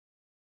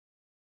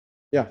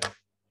 yeah.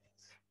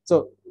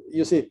 So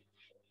you see,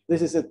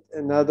 this is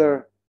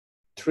another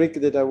trick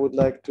that I would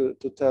like to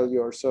tell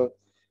you. So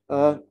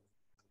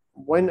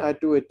when I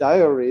do a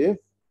diary,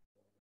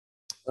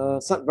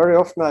 very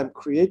often I'm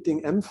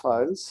creating M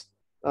files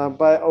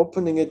by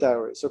opening a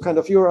diary. So kind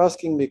of you're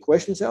asking me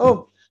questions, say,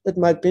 oh, that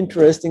might be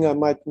interesting. I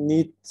might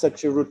need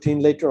such a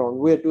routine later on.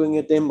 We're doing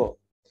a demo.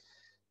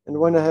 And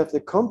when I have the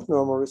comp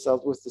normal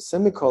result with the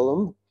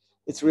semicolon,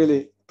 it's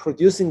really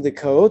producing the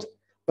code,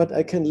 but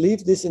I can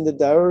leave this in the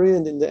diary,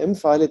 and in the M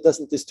file, it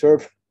doesn't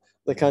disturb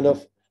the kind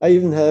of, I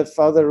even have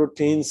other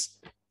routines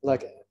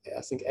like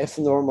I think F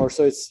norm, or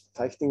so it's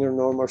Teichninger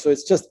norm, or so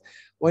it's just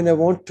when I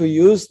want to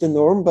use the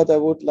norm, but I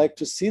would like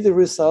to see the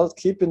result,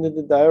 keep it in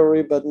the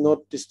diary, but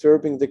not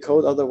disturbing the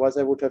code. Otherwise,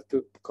 I would have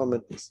to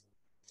comment this.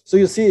 So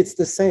you see, it's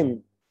the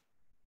same.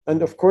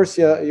 And of course,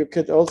 yeah, you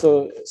could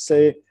also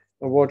say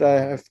what I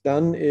have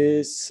done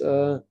is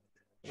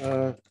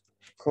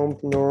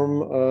comp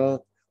norm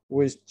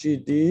with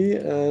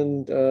GD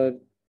and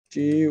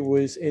G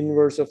with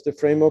inverse of the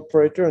frame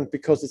operator. And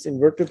because it's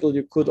invertible,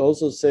 you could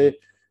also say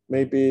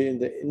maybe in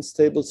the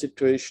unstable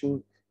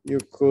situation, you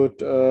could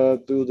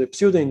do the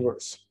pseudo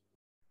inverse.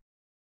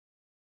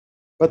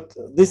 But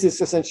this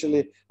is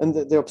essentially, and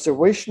the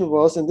observation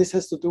was, and this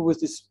has to do with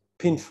this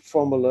PINF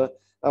formula.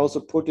 I also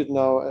put it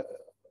now,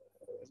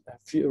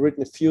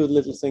 written a few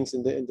little things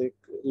in the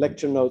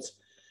lecture notes.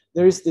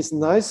 There is this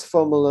nice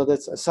formula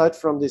that's aside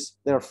from this,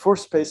 there are 4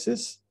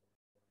 spaces.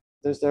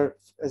 There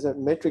as a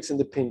matrix in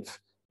the PINF.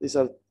 These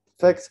are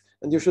facts,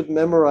 and you should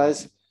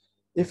memorize.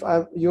 If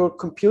you're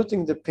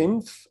computing the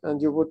PINF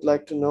and you would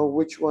like to know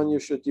which one you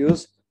should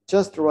use,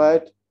 just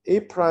write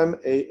A prime,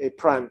 A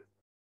prime.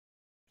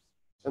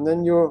 And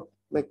then you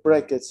make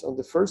brackets on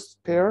the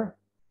first pair.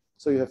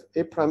 So you have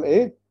A prime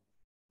A,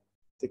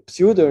 the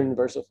pseudo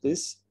inverse of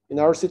this. In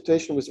our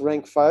situation with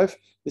rank 5,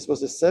 this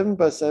was a 7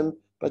 by 7,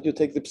 but you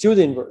take the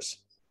pseudo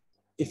inverse.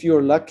 If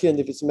you're lucky and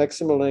if it's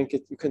maximal rank,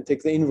 you can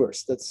take the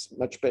inverse. That's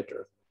much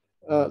better.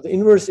 The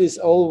inverse is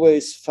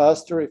always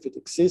faster if it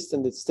exists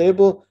and it's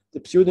stable.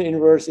 The pseudo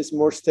inverse is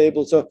more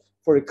stable. So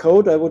for a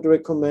code, I would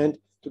recommend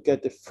to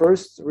get the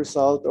first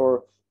result,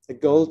 or a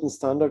golden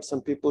standard, some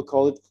people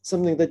call it,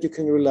 something that you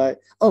can rely.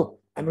 Oh,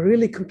 I'm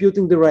really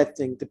computing the right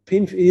thing. The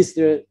PINF is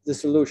the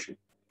solution.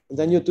 And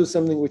then you do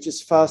something which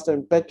is faster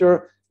and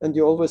better, and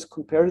you always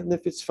compare it. And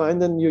if it's fine,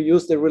 then you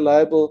use the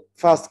reliable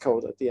fast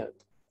code at the end.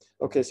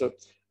 Okay, so,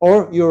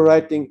 or you're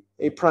writing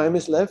A prime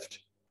is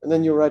left, and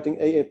then you're writing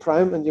A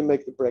prime, and you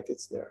make the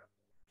brackets there.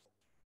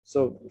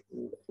 So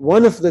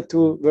one of the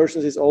 2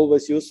 versions is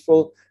always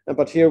useful,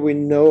 but here we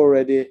know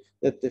already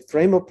that the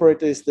frame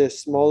operator is the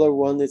smaller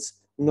one. It's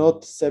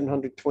not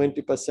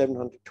 720 by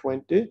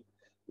 720,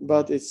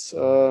 but it's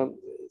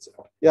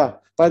yeah.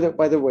 By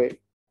the way,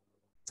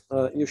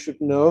 you should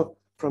know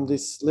from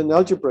this linear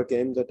algebra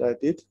game that I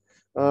did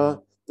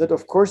that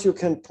of course you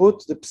can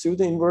put the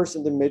pseudo inverse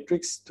and the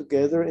matrix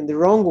together in the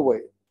wrong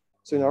way.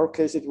 So in our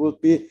case, it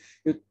would be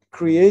you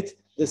create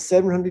the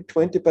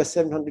 720 by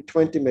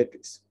 720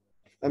 matrix.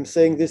 I'm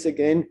saying this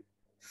again,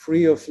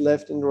 free of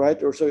left and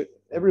right, or so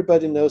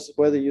everybody knows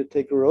whether you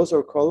take rows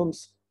or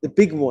columns, the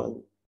big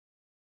one.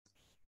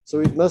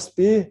 So it must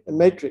be a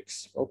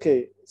matrix.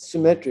 Okay,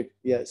 symmetric,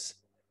 yes.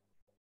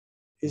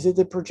 Is it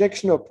a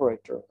projection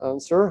operator?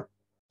 Answer,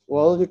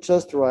 well, you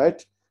just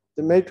write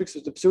the matrix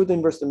with the pseudo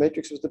inverse, the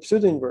matrix with the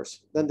pseudo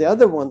inverse. Then the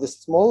other one, the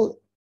small,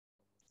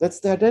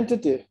 that's the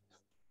identity.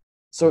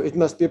 So it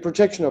must be a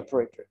projection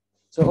operator.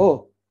 So,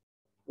 oh,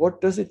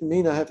 what does it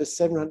mean? I have a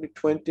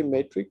 720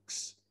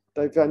 matrix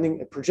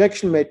defining a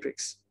projection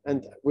matrix.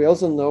 And we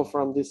also know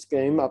from this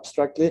game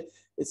abstractly,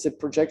 it's a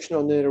projection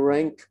on the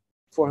rank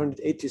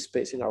 480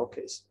 space in our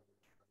case.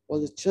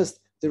 Well, it's just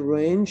the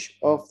range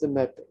of the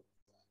mapping.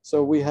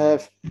 So we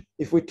have,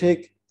 if we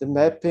take the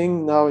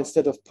mapping now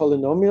instead of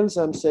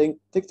polynomials, I'm saying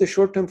take the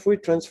short-term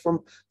Fourier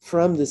transform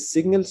from the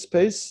signal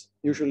space.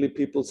 Usually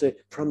people say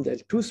from the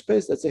L2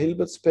 space, that's a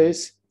Hilbert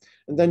space.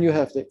 And then you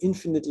have the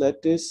infinite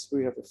lattice,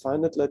 we have a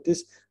finite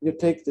lattice. You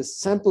take the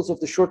samples of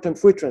the short-term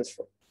Fourier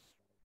transform.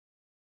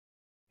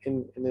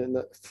 In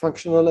a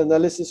functional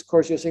analysis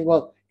course, you're saying,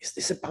 well, is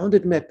this a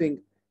bounded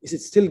mapping? Is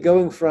it still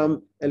going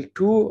from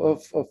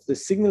L2 of the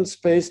signal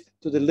space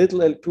to the little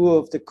L2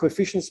 of the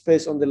coefficient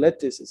space on the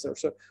lattices?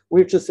 So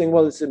we're just saying,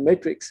 well, it's a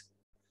matrix.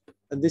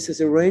 And this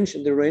is a range,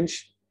 and the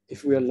range,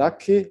 if we are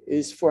lucky,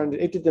 is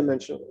 480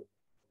 dimensional.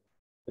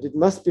 But it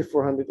must be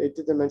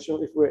 480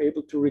 dimensional if we're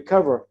able to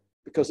recover,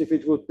 because if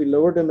it would be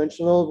lower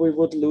dimensional, we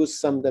would lose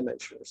some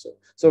dimension.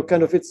 So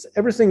kind of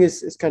everything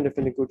is kind of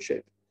in a good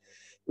shape.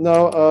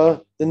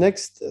 Now, the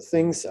next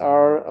things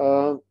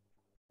are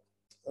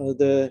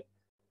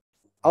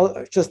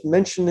just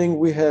mentioning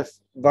we have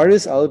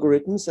various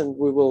algorithms, and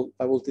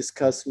I will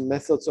discuss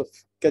methods of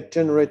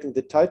generating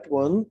the tight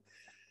one.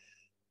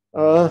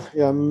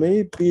 Yeah,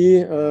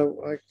 maybe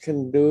I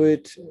can do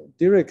it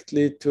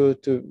directly to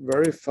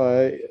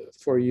verify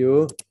for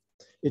you.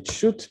 It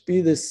should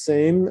be the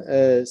same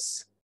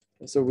as,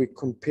 so we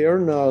compare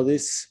now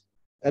this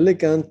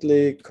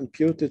elegantly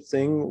computed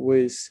thing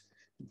with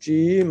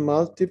G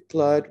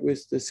multiplied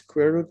with the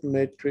square root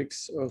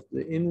matrix of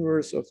the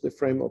inverse of the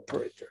frame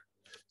operator.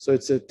 So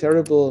it's a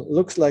terrible,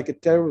 looks like a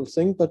terrible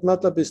thing, but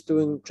MATLAB is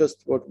doing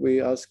just what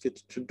we ask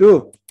it to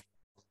do.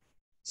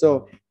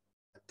 So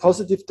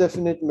positive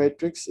definite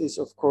matrix is,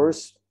 of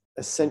course,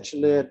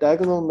 essentially a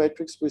diagonal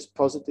matrix with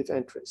positive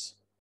entries.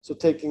 So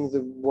taking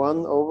the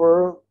 1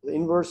 over the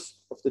inverse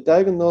of the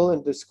diagonal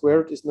and the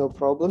squared is no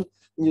problem.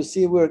 And you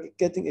see we're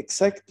getting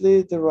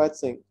exactly the right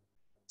thing.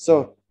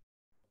 So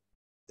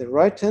the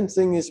right-hand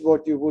thing is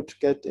what you would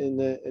get in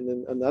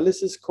an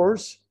analysis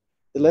course.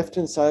 The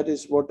left-hand side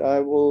is what I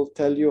will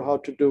tell you how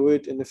to do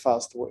it in a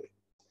fast way.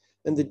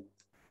 And the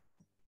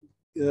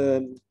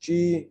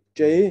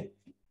GJ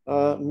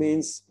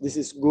means this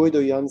is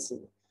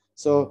Guido-Janssen.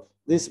 So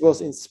this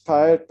was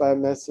inspired by a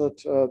method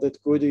that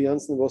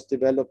Guido-Janssen was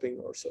developing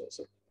or so.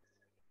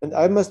 And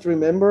I must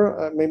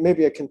remember,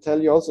 maybe I can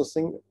tell you also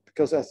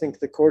because I think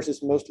the course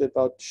is mostly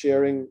about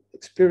sharing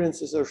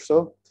experiences or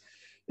so.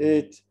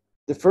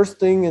 The first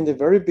thing in the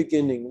very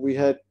beginning, we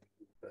had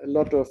a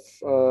lot of,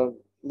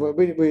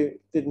 we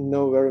didn't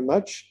know very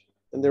much.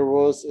 And there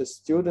was a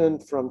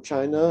student from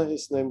China,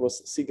 his name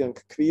was Sigang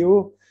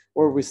Qiu,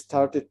 where we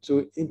started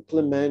to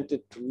implement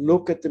it, to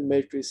look at the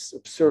matrix,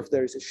 observe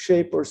there is a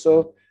shape or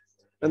so.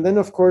 And then,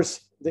 of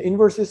course, the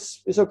inverse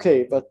is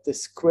okay, but the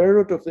square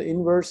root of the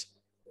inverse,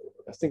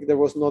 I think there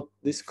was not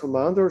this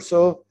command or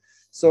so.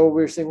 So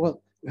we're saying,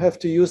 well, you have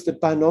to use the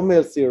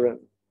binomial theorem.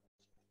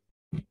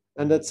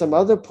 And at some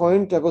other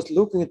point, I was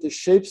looking at the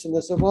shapes and I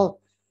said,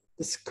 well,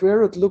 the square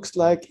root looks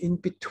like in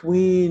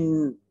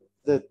between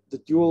the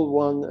dual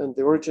one and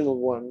the original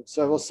one.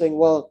 So I was saying,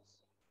 well,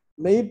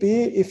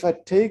 maybe if I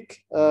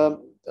take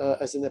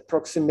as an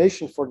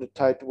approximation for the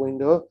tight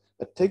window,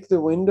 I take the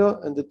window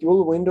and the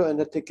dual window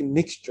and I take a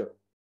mixture.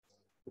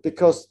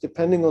 Because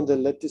depending on the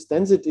lattice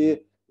density,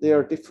 they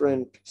are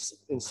different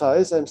in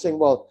size. I'm saying,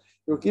 well,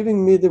 you're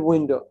giving me the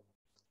window.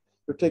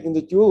 You're taking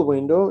the dual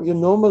window. You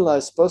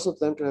normalize both of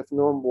them to have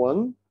norm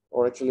 1,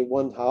 or actually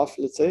 1/2,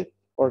 let's say.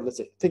 Or let's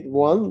say, take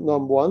 1,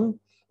 norm 1.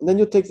 And then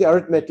you take the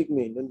arithmetic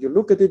mean. And you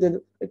look at it,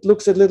 and it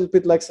looks a little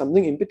bit like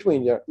something in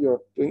between.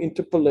 You're doing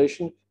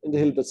interpolation in the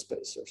Hilbert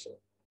space or so.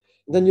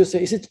 And then you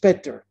say, is it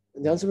better?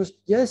 And the answer was,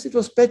 yes, it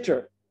was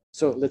better.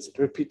 So let's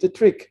repeat the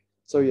trick.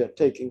 So you're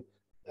taking,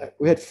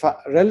 we had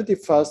relatively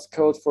fast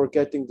code for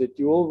getting the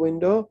dual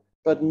window,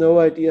 but no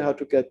idea how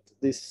to get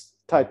this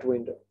tight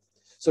window.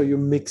 So you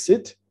mix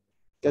it,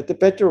 get the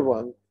better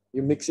one.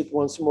 You mix it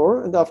once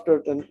more, and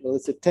after, then,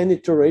 let's say 10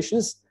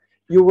 iterations,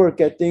 you were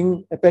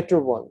getting a better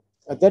one.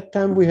 At that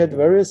time, we had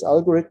various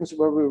algorithms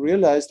where we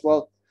realized,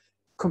 well,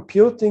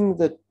 computing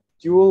the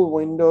dual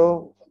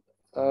window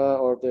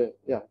or the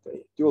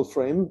dual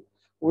frame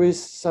with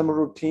some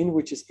routine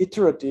which is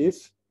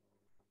iterative,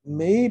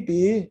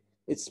 maybe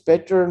it's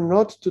better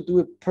not to do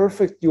a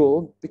perfect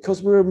dual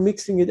because we're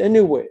mixing it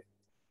anyway.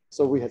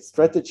 So we had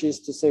strategies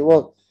to say,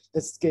 well,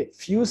 let's get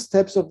few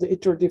steps of the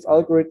iterative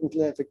algorithm to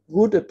have a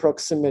good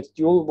approximate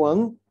dual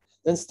one,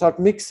 then start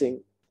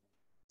mixing.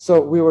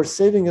 So we were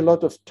saving a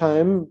lot of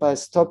time by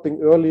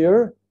stopping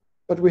earlier,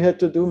 but we had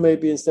to do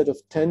maybe instead of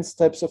 10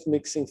 steps of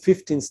mixing,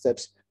 15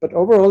 steps. But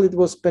overall, it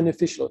was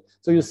beneficial.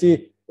 So you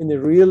see, in a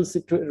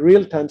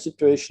real-time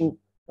situation,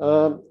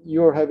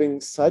 you're having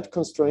site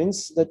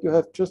constraints that you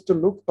have just to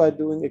look by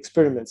doing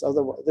experiments.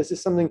 Otherwise, this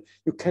is something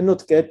you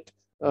cannot get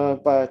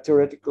by a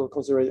theoretical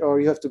consideration,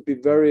 or you have to be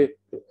very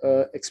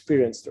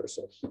experienced or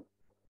so.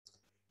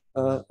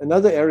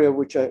 Another area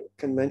which I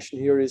can mention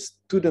here is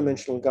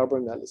two-dimensional Gabor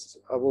analysis.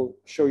 I will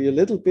show you a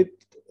little bit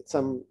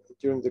some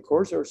during the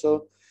course or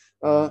so,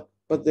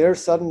 but there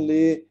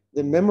suddenly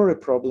the memory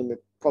problem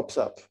pops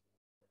up.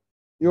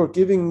 You're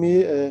giving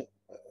me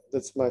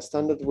that's my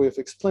standard way of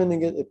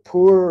explaining it, a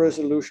poor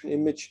resolution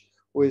image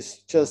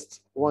with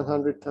just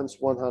 100 times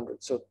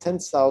 100, so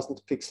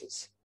 10,000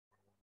 pixels.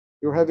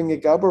 You're having a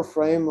Gabor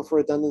frame of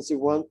redundancy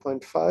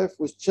 1.5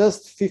 with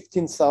just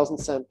 15,000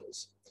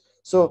 samples.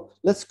 So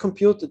let's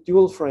compute the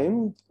dual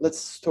frame. Let's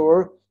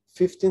store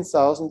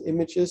 15,000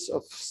 images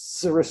of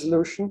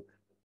resolution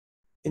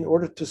in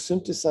order to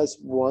synthesize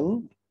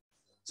one.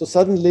 So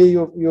suddenly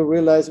you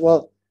realize,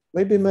 well,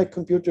 maybe my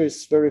computer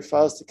is very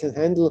fast. It can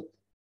handle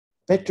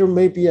better.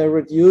 Maybe I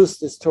reduce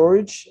the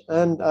storage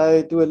and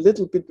I do a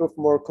little bit of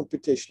more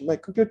computation. My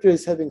computer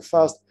is having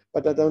fast,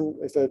 but I don't,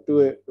 if I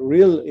do a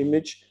real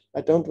image, I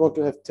don't want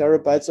to have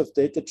terabytes of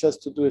data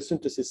just to do a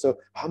synthesis. So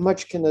how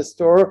much can I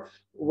store?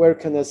 Where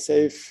can I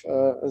save?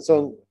 And so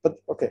on.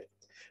 But okay.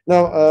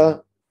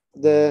 Now,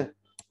 the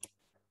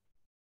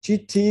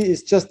GT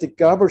is just the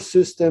Gabor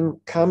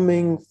system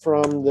coming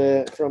from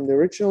the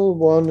original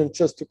one. And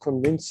just to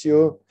convince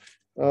you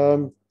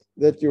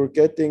that you're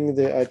getting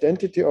the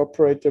identity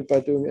operator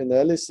by doing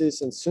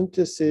analysis and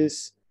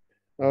synthesis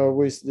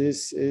with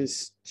this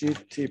is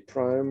GT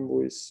prime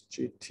with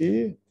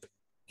GT.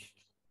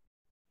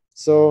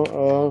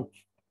 So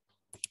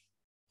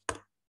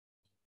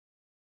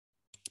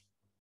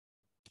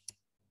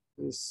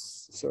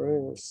this, sorry,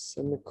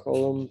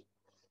 semicolon.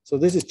 So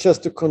this is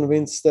just to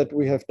convince that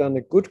we have done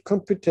a good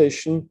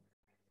computation.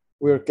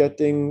 We're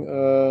getting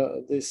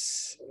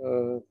this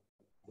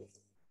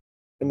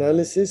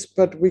analysis,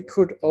 but we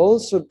could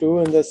also do,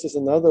 and this is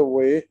another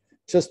way,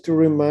 just to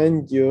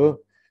remind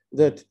you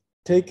that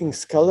taking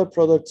scalar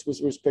products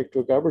with respect to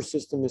a Gabor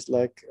system is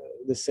like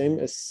the same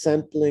as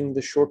sampling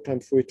the short-time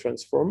Fourier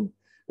transform.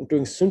 And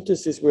doing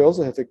synthesis, we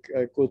also have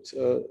a good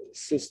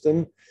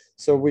system.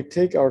 So we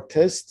take our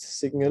test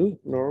signal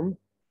norm,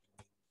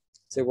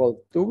 say,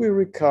 well, do we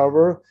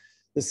recover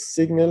the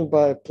signal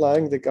by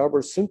applying the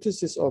Gabor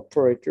synthesis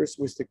operators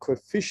with the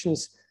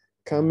coefficients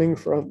coming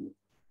from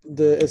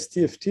the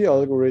STFT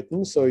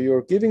algorithm? So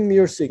you're giving me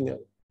your signal.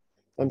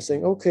 I'm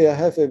saying, okay, I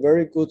have a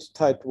very good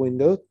tight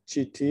window,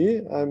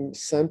 GT. I'm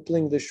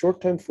sampling the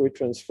short-time Fourier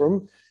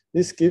transform.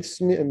 This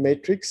gives me a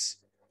matrix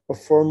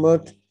of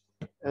format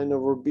n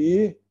over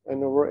b,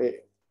 n over a,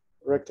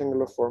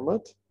 rectangular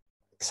format.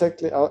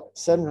 Exactly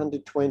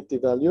 720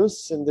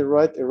 values in the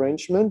right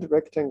arrangement,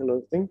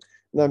 rectangular thing.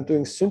 And I'm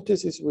doing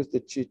synthesis with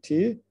the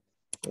GT.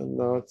 And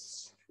now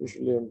it's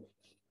usually,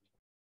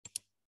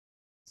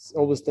 it's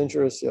always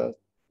dangerous, yeah,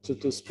 to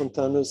do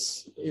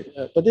spontaneous,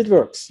 but it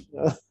works.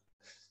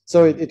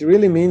 So it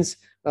really means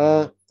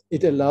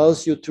it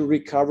allows you to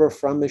recover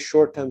from a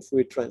short-time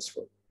Fourier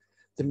transform.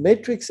 The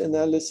matrix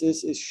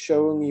analysis is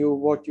showing you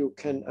what you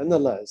can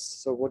analyze.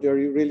 So what are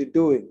you really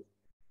doing?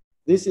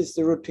 This is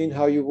the routine,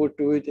 how you would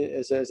do it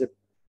as a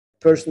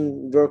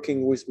person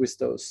working with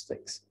those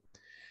things.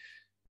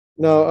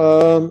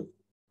 Now,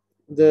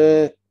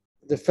 the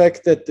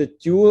fact that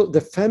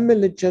the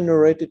family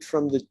generated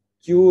from the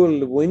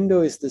dual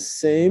window is the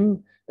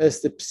same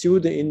as the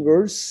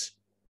pseudo-inverse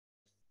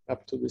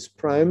up to this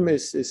prime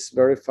is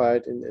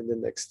verified in the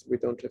next. We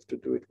don't have to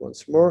do it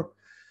once more.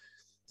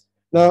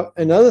 Now,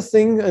 another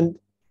thing, and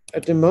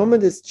at the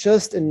moment it's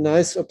just a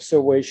nice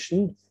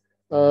observation,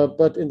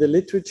 but in the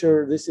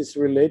literature, this is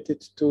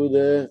related to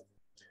the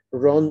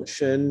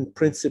Ron-Shen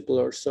principle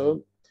or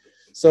so.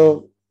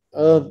 So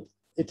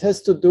it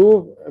has to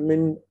do, I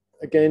mean,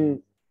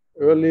 again,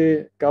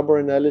 early Gabor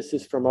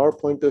analysis from our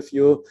point of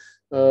view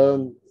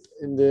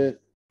in the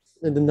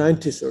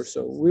 90s or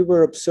so. We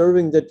were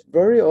observing that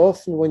very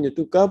often when you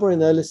do Gabor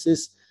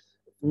analysis,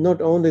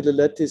 not only the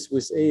lattice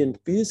with A and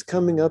B is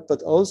coming up,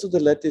 but also the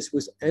lattice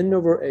with n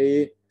over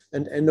A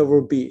and n over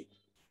B.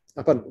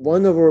 But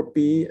 1 over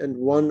B and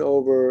 1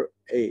 over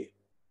A.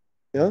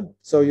 Yeah,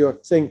 so you're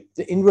saying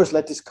the inverse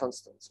lattice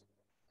constants.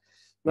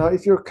 Now,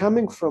 if you're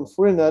coming from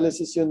Fourier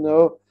analysis, you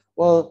know,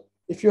 well,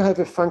 if you have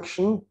a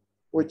function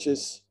which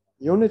is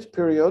unit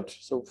period,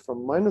 so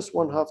from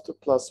 -1/2 to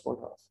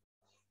 +1/2,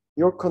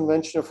 your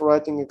convention of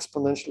writing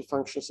exponential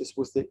functions is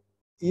with the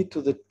e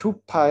to the 2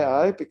 pi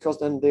I, because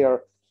then they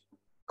are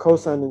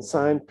cosine and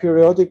sine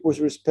periodic with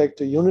respect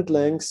to unit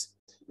lengths.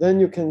 Then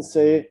you can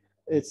say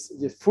it's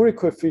the Fourier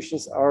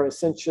coefficients are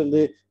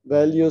essentially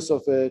values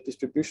of a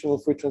distributional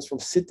Fourier transform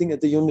sitting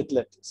at the unit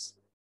lattice.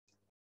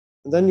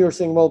 And then you're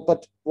saying, well,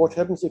 but what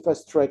happens if I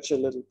stretch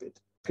a little bit?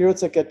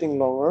 Periods are getting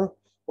longer.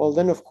 Well,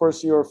 then of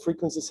course your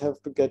frequencies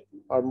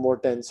are more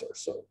denser.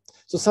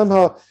 So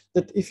somehow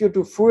that if you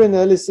do Fourier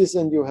analysis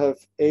and you have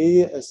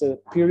A as a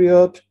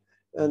period,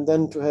 and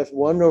then to have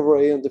 1 over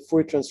A on the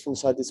Fourier transform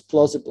side is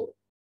plausible.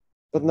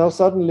 But now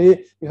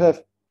suddenly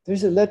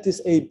there's a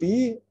lattice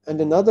AB and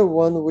another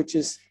one which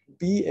is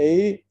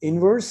BA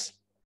inverse,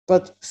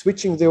 but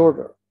switching the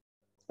order.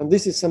 And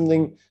this is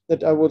something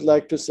that I would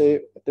like to say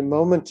at the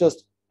moment,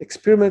 just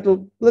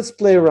experimental, let's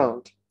play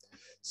around.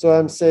 So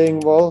I'm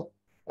saying, well,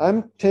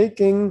 I'm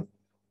taking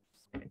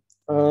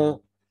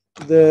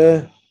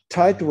the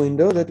tight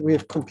window that we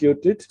have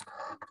computed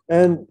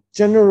and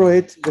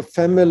generate the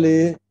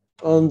family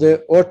on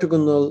the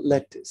orthogonal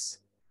lattice.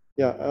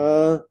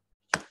 Yeah,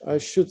 I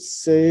should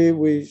say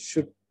we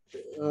should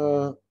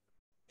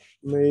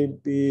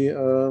maybe,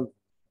 how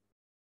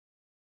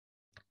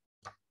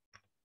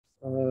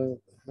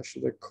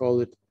should I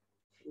call it?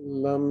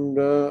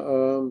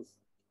 Lambda,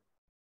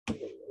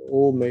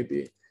 O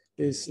maybe,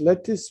 is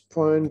lattice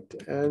point,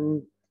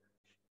 and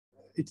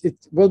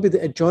it will be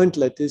the adjoint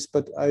lattice,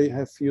 but I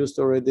have used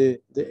already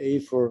the A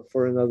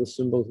for another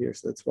symbol here,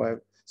 so that's why.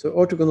 So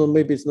orthogonal,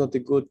 maybe it's not a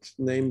good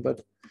name,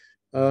 but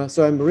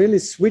so I'm really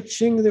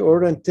switching the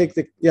order and take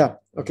the, yeah,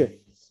 okay.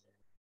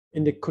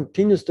 In the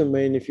continuous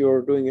domain, if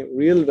you're doing a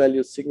real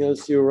value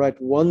signals, you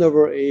write 1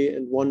 over A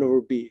and 1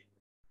 over B.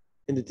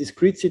 In the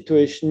discrete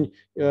situation,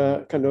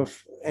 kind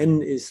of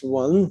n is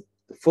 1,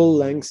 the full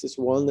length is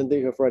 1, and then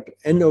you have write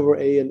n over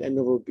A and n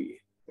over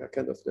B. Yeah,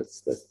 kind of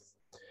that's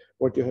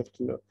what you have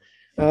to know.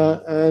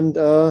 And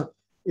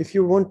if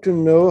you want to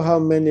know how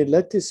many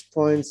lattice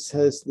points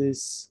has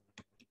this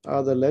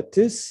other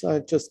lattice,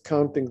 I'm just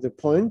counting the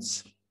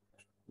points.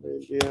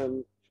 Maybe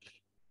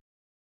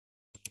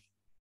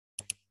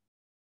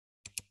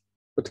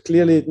but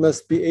clearly it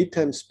must be A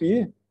times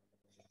B,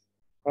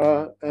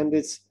 and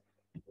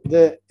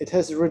it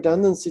has a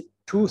redundancy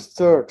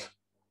 2/3.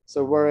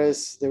 So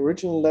whereas the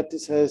original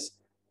lattice has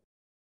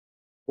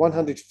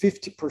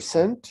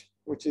 150%,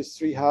 which is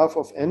 3/2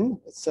 of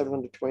n, it's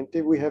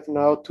 720, we have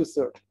now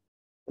 2/3.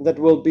 And that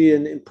will be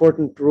an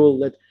important rule,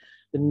 that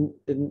the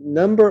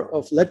number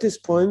of lattice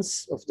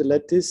points of the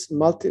lattice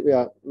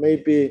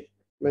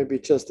maybe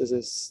just as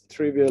a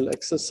trivial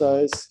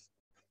exercise,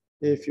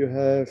 if you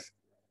have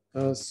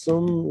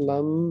sum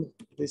lam,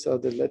 these are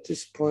the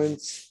lattice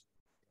points,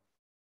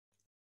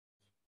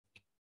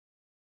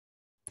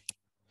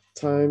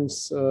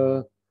 times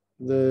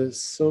the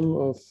sum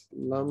of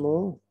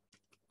lamo,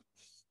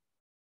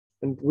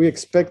 and we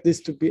expect this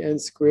to be n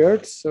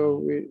squared, so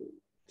we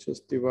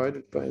just divide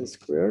it by n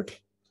squared.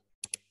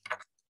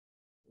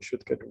 We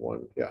should get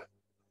 1, yeah.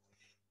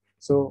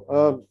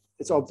 So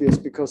it's obvious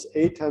because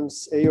a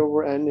times a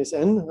over n is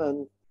n,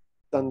 and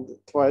done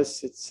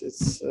twice it's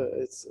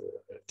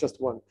just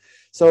 1.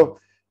 So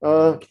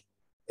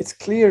it's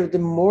clear the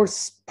more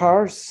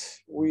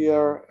sparse we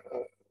are,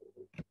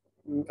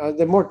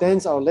 the more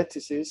dense our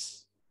lattice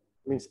is,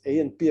 means a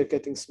and b are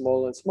getting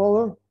smaller and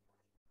smaller.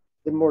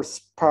 The more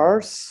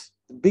sparse,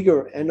 the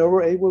bigger n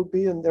over a will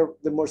be, and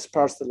the more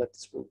sparse the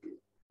lattice will be.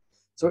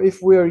 So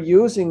if we are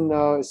using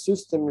now a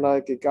system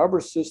like a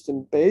Gabor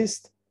system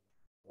based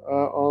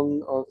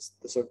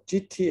so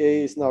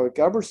GTA is now a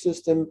Gabor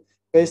system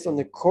based on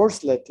a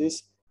coarse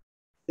lattice,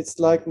 it's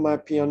like my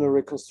piano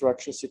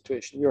reconstruction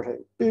situation. You're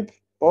having beep,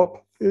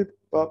 bop,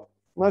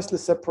 nicely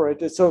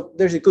separated. So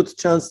there's a good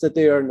chance that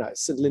they are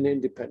nice and linear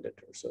independent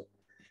or so.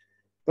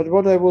 But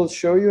what I will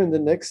show you in the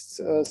next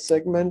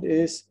segment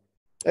is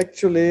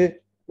actually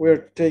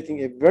we're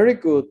taking a very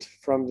good,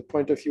 from the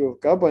point of view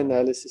of Gabor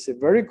analysis, a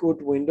very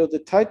good window, the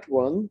tight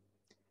one.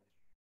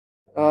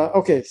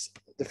 Okay, so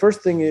the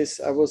first thing is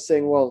I was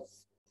saying, well,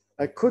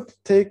 I could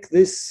take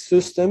this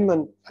system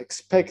and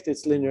expect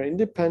it's linear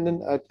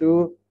independent. I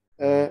do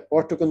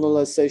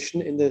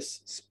orthogonalization in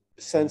this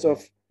sense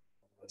of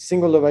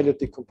singular value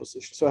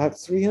decomposition. So I have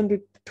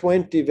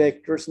 320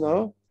 vectors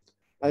now.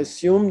 I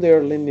assume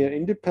they're linear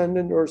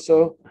independent or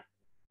so.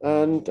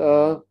 And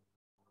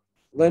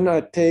then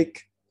I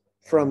take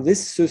from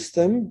this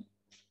system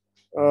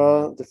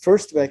the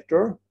first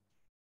vector,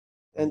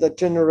 and I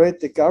generate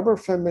the Gabor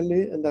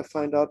family, and I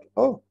find out,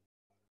 oh,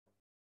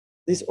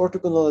 this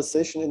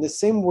orthogonalization in the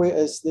same way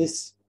as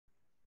these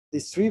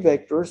 3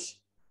 vectors,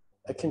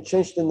 I can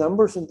change the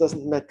numbers and it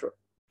doesn't matter.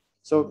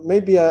 So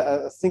maybe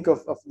I think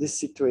of this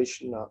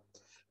situation now.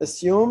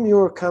 Assume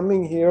you're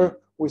coming here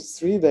with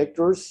 3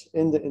 vectors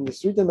in the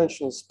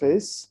 3-dimensional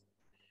space,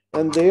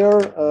 and they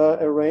are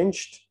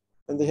arranged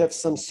and they have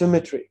some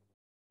symmetry,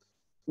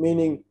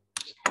 meaning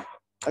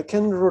I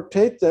can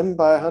rotate them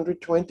by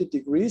 120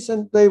 degrees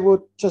and they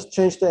would just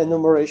change the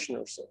enumeration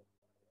or so.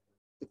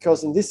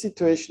 Because in this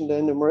situation, the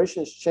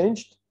enumeration is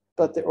changed,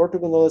 but the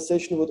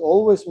orthogonalization would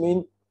always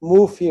mean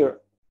move here.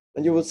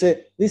 And you would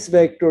say, this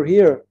vector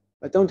here,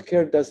 I don't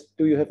care,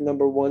 do you have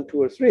number 1,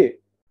 2, or 3?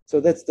 So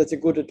that's a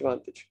good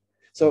advantage.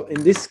 So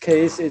in this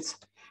case,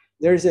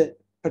 there's a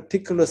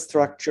particular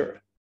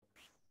structure.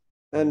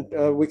 And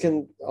we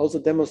can also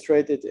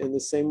demonstrate it in the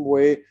same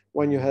way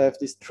when you have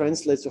these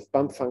translates of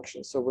bump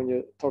functions. So when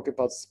you talk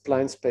about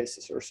spline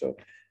spaces or so,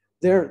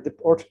 there the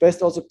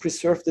orth-best also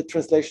preserve the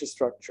translation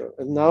structure.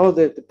 And now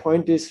the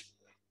point is,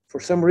 for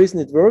some reason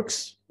it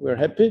works, we're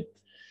happy,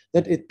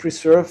 that it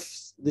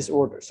preserves this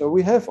order. So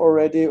we have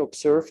already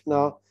observed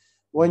now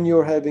when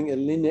you're having a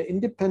linear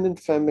independent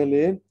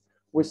family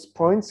with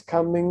points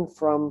coming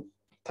from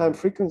time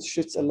frequency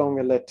shifts along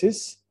a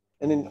lattice,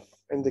 and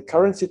in the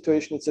current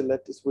situation, it's a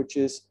lattice which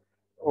is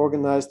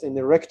organized in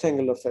a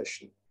rectangular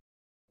fashion.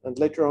 And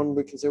later on,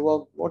 we can say,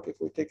 well, what if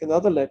we take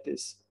another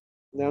lattice?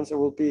 And the answer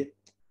will be,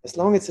 as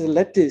long as it's a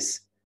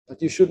lattice,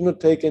 but you should not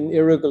take an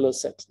irregular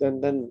set,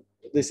 then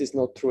this is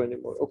not true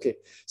anymore. Okay,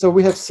 so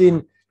we have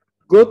seen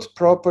good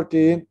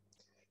property.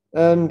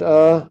 And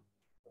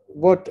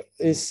what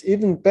is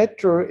even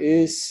better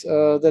is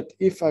that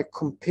if I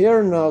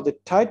compare now the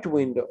tight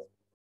window,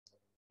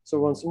 so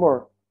once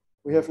more,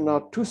 we have now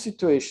 2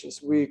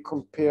 situations. We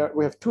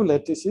have 2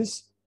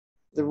 lattices,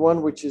 the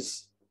one which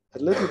is a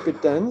little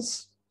bit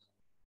dense,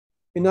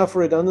 enough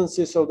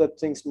redundancy so that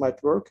things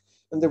might work,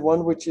 and the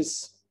one which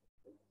is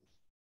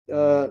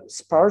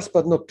sparse,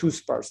 but not too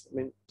sparse. I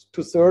mean,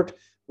 2/3,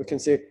 we can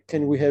say,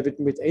 can we have it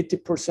with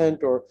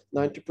 80% or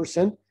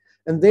 90%?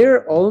 And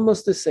they're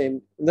almost the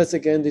same. And that's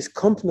again this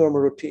comp norm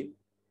routine.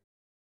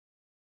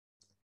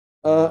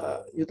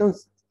 You don't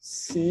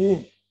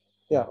see,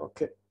 yeah,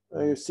 okay.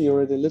 You see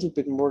already a little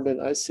bit more than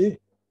I see.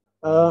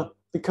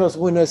 Because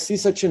when I see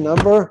such a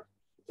number,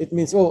 it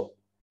means, oh,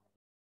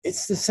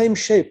 it's the same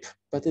shape,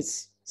 but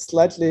it's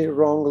slightly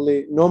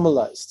wrongly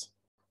normalized.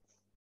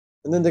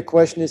 And then the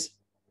question is,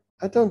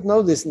 I don't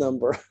know this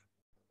number,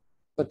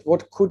 but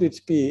what could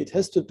it be? It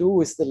has to do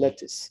with the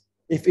lattice,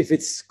 if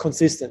it's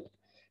consistent.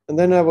 And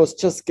then I was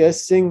just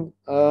guessing,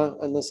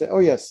 and I say, oh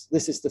yes,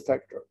 this is the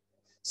factor.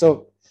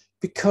 So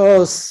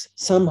because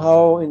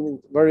somehow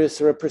in various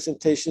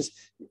representations,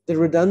 the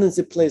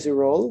redundancy plays a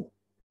role,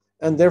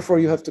 and therefore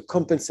you have to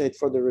compensate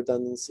for the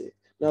redundancy.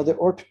 Now the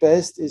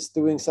orth-best is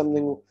doing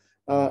something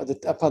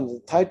that upon the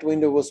tight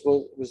window was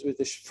with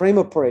the frame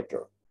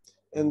operator.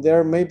 And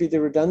there maybe the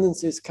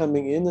redundancy is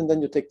coming in, and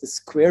then you take the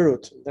square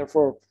root.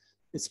 Therefore,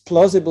 it's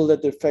plausible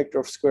that the factor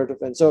of square root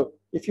of n. So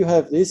if you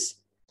have this,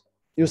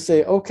 you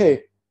say,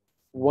 okay,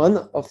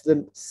 one of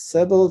the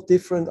several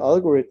different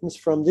algorithms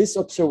from this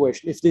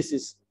observation, if this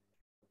is,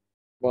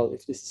 well,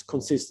 if this is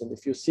consistent,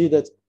 if you see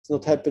that it's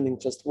not happening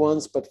just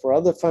once, but for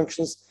other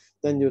functions,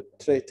 then you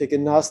take a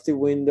nasty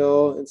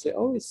window and say,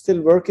 oh, it's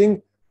still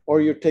working,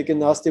 or you take a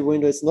nasty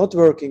window, it's not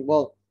working.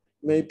 Well,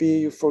 maybe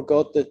you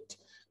forgot that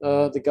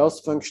the Gauss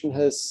function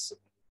has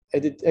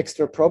added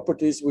extra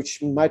properties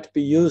which might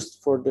be used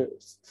for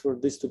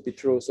this to be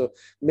true. So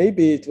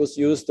maybe it was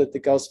used that the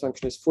Gauss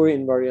function is Fourier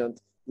invariant.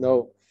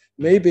 No.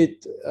 Maybe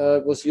it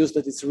was used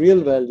that it's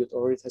real valued,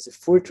 or it has a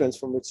Fourier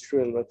transform which is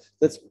real valued.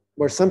 That's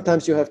where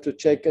sometimes you have to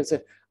check and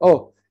say,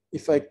 oh,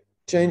 if I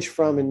change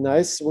from a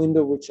nice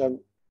window, which I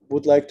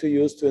would like to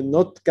use, to a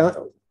not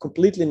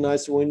completely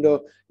nice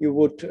window, you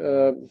would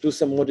do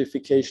some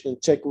modification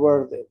and check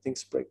where the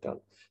things break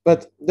down.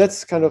 But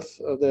that's kind of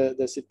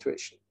the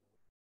situation.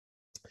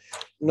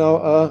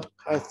 Now,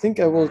 I think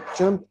I will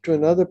jump to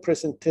another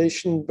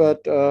presentation,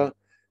 but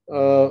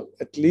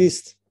at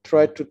least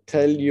try to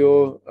tell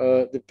you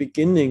the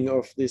beginning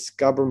of this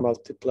Gabor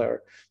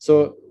multiplier.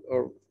 So,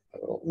 or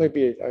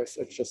maybe I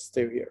just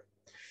stay here.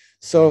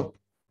 So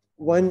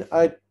when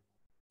I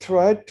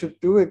try to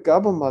do a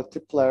Gabor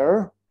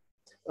multiplier,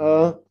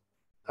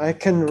 I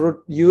can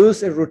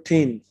use a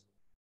routine.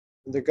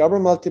 The Gabor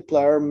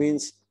multiplier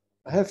means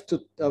I have to,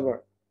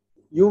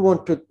 you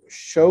want to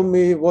show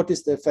me what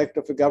is the effect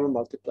of a Gabor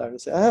multiplier. And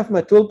say, I have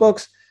my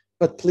toolbox,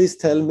 but please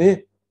tell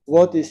me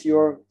what is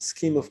your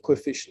scheme of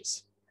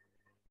coefficients.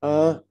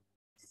 I'm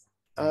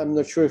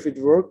not sure if it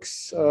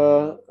works.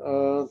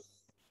 Yeah,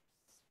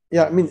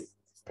 I mean,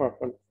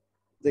 pardon.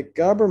 The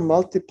Gabor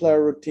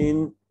multiplier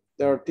routine,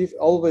 there are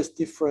always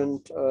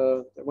different,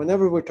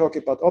 whenever we talk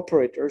about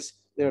operators,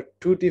 there are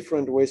two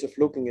different ways of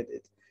looking at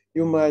it.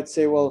 You might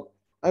say, well,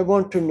 I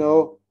want to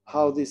know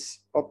how this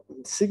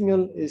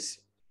signal is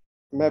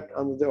mapped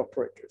under the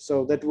operator.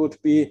 So that would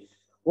be,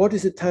 what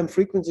is the time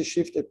frequency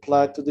shift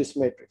applied to this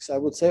matrix? I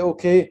would say,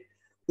 okay,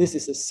 this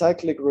is a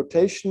cyclic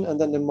rotation and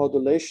then a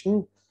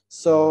modulation.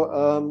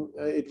 So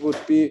it would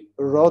be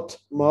rod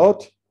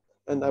mod.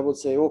 And I would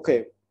say,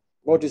 okay,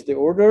 what is the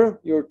order?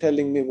 You're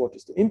telling me what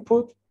is the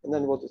input, and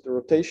then what is the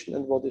rotation,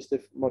 and what is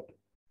the mod.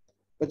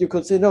 But you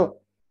could say, no,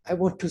 I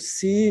want to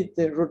see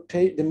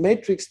the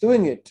matrix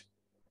doing it.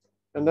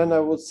 And then I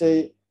would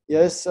say,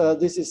 yes,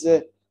 this is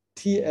a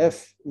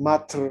TF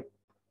matter.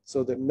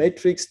 So the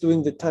matrix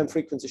doing the time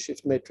frequency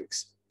shift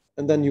matrix.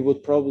 And then you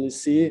would probably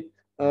see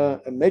a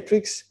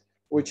matrix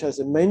which has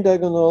a main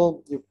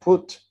diagonal. You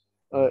put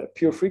a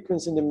pure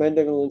frequency in the main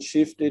diagonal and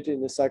shift it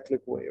in a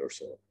cyclic way or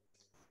so.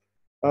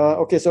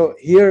 Okay, so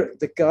here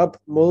the Gab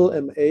mul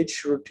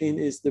MH routine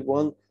is the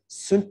one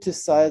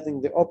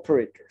synthesizing the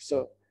operator.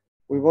 So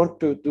we want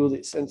to do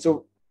this. And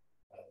so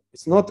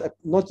it's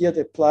not yet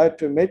applied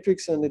to a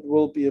matrix, and it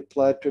will be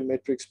applied to a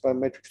matrix by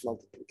matrix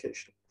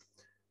multiplication.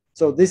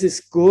 So this is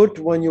good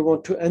when you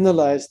want to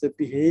analyze the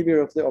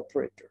behavior of the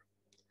operator.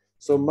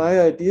 So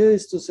my idea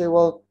is to say,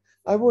 well,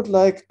 I would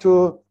like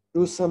to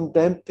do some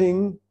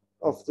damping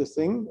of the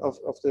thing, of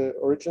the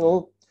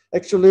original.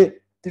 Actually,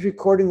 the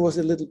recording was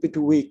a little bit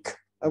weak.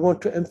 I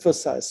want to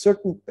emphasize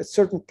at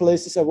certain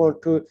places I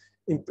want to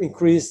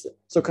increase.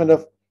 So kind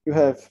of you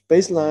have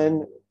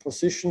baseline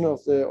position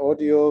of the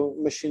audio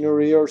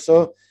machinery or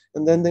so,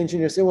 and then the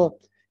engineer say, well,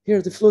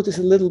 here the float is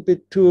a little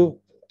bit too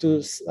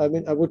I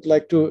mean, I would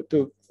like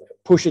to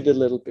push it a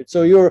little bit.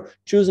 So you're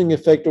choosing a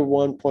factor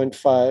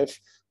 1.5.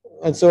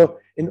 And so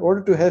in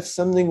order to have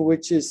something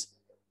which is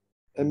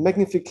a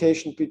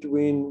magnification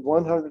between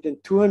 100 and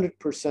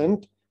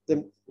 200%,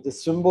 the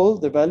symbol,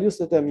 the values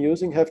that I'm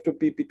using have to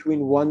be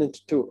between 1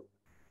 and 2.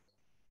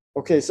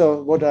 Okay,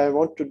 so what I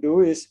want to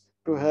do is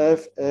to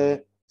have a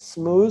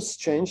smooth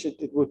change.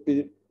 It would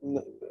be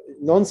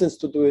nonsense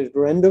to do it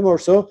random or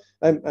so.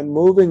 I'm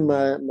moving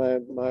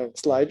my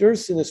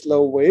sliders in a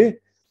slow way.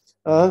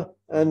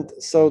 And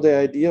so the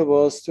idea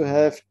was to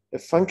have a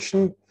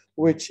function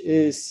which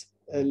is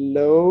a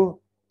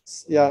low,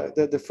 yeah,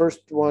 the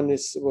first one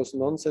was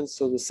nonsense.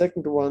 So the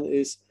second one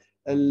is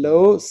a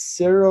low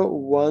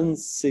 0-1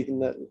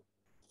 signal.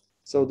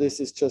 So this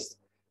is just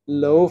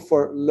low.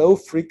 For low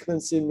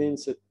frequency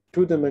means a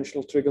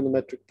two-dimensional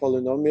trigonometric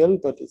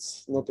polynomial, but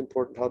it's not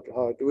important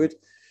how I do it.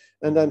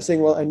 And I'm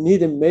saying, well, I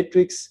need a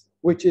matrix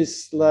which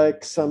is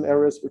like some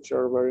areas which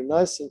are very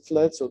nice and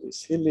flat. So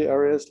these hilly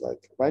areas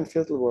like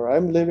Weinviertel, where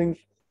I'm living,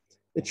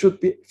 it should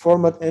be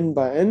format n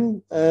by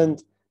n,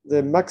 and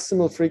the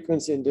maximal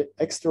frequency in the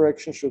x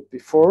direction should be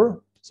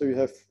 4. So you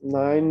have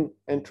 9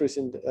 entries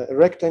in a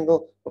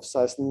rectangle of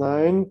size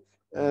 9,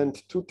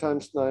 and 2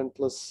 times 9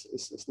 plus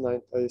is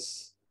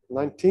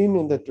 19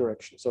 in that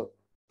direction. So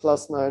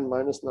plus 9,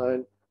 minus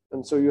 9.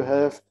 And so you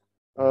have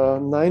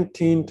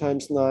 19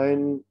 times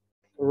 9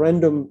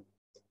 random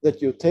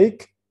that you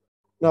take.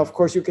 Now, of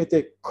course, you get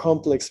a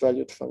complex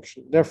valued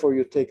function. Therefore,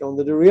 you take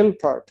only the real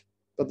part,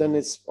 but then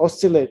it's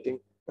oscillating.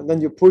 And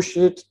then you push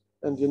it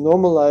and you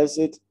normalize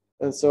it.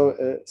 And so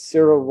a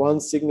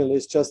 0-1 signal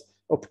is just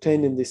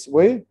obtained in this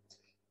way.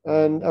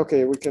 And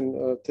okay, we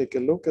can take a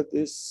look at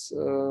this.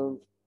 No,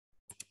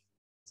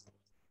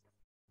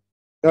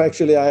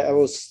 actually, I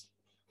was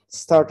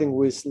starting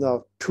with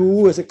now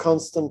 2 as a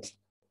constant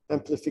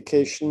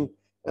amplification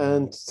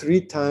and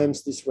 3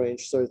 times this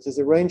range. So it is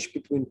a range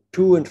between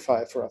 2 and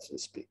 5, roughly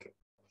speaking.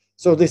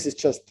 So this is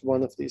just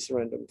one of these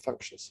random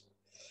functions.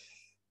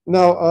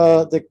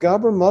 Now, the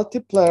Gabor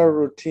multiplier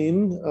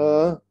routine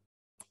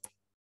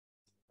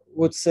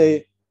would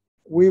say,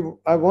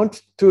 I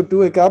want to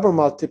do a Gabor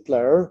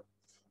multiplier,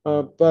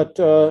 but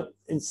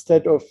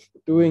instead of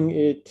doing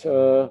it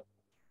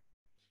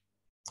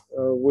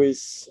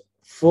with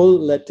full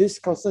lattice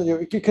constant,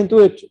 you can do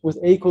it with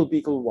A equal B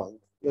equal 1.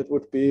 That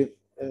would be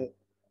a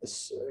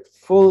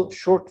full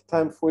short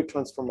time Fourier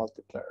transform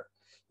multiplier.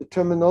 The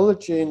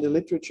terminology in the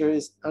literature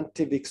is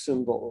anti-Wick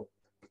symbol,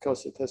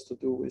 because it has to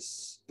do with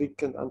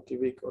Wick and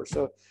anti-Wick or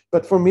so.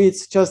 But for me,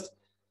 it's just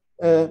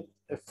a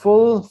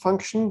full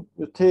function.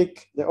 You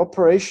take the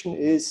operation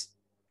is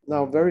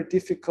now very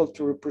difficult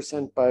to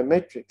represent by a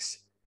matrix.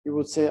 You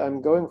would say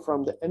I'm going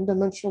from the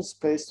n-dimensional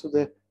space to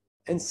the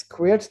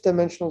n-squared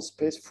dimensional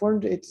space.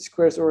 480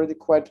 squares is already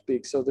quite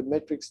big, so the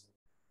matrix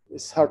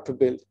is hard to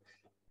build.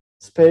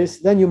 Space,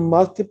 then you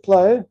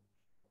multiply,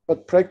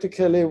 but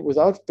practically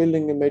without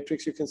building a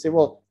matrix, you can say,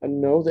 well, I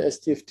know the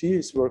STFT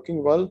is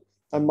working well.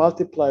 I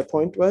multiply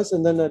pointwise,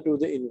 and then I do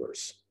the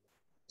inverse.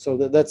 So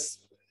that's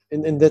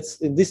in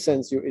this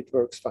sense, it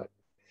works fine.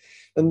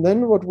 And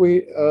then what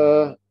we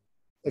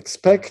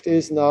expect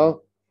is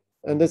now,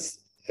 and that's,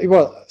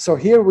 well, so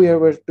here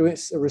we're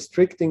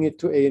restricting it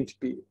to A and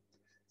B.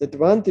 The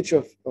advantage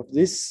of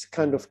this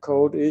kind of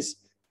code is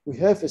we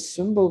have a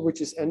symbol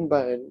which is n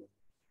by n.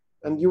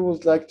 And you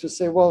would like to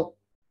say, well,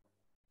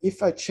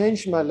 if I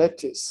change my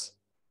lattice,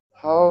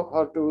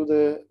 how do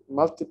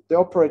the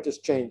operators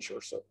change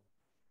or so?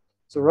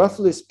 So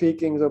roughly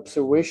speaking, the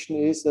observation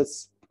is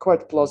that's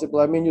quite plausible.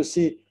 I mean, you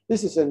see,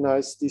 this is a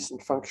nice,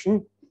 decent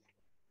function.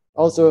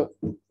 Also,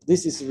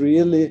 this is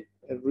really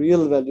a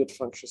real valued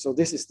function. So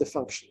this is the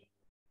function.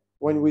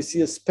 When we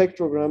see a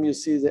spectrogram, you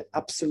see the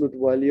absolute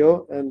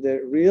value, and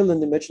the real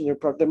and imaginary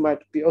part, they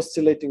might be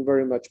oscillating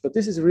very much. But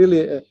this is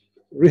really a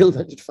real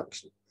valued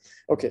function.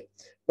 Okay,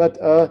 but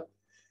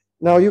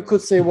now you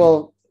could say,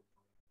 well,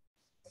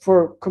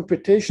 for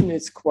computation,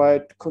 it's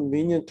quite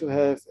convenient to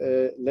have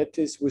a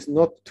lattice with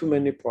not too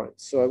many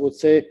points. So I would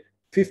say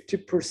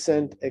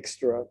 50%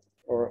 extra,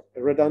 or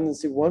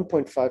redundancy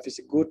 1.5 is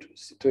a good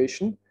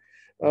situation.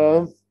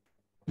 But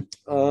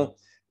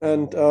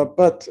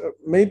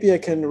maybe I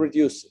can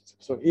reduce it.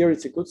 So here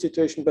it's a good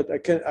situation, but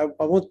I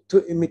want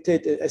to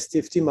imitate a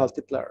STFT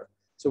multiplier.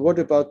 So what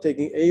about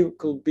taking A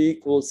equal B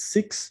equals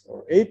 6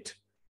 or 8?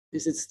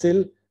 Is it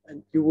still?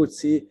 And you would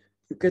see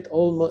you get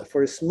almost,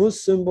 for a smooth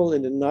symbol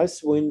in a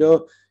nice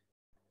window,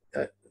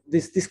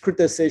 this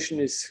discretization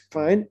is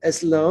fine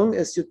as long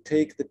as you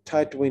take the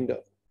tight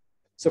window.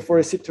 So for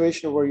a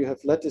situation where you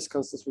have lattice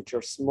constants which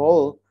are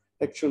small,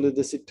 actually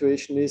the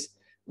situation is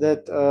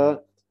that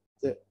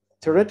the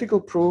theoretical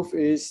proof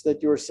is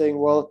that you're saying,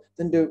 well,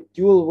 then the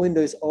dual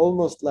window is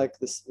almost like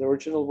the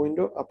original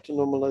window up to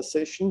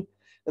normalization,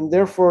 and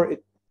therefore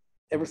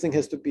everything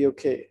has to be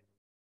okay.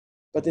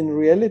 But in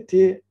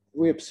reality,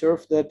 we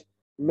observe that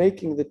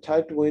making the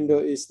tight window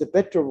is the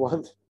better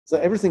one. So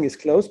everything is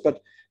close,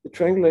 but the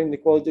triangular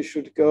inequality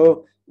should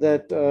go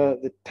that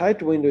the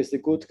tight window is the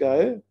good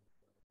guy,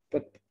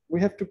 but we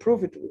have to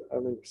prove it. I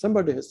mean,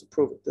 somebody has to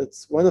prove it.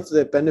 That's one of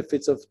the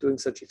benefits of doing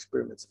such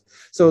experiments.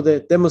 So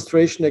the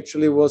demonstration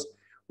actually was,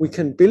 we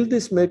can build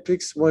this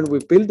matrix. When we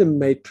build a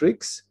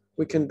matrix,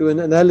 we can do an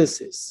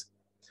analysis.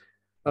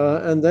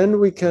 And then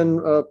we can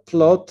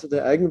plot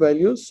the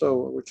eigenvalues,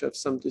 so which have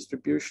some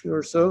distribution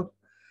or so.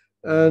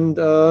 And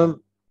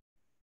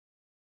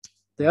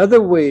the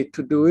other way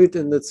to do it,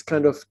 and that's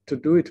kind of to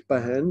do it by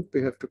hand,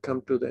 we have to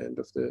come to the end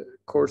of the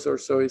course or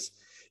so,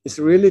 is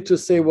really to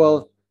say,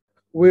 well,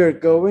 we're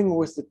going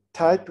with the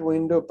tight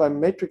window by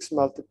matrix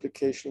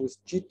multiplication with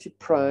GT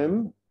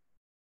prime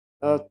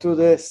to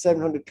the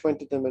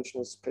 720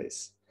 dimensional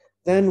space.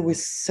 Then we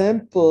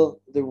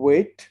sample the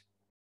weight.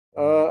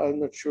 I'm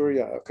not sure.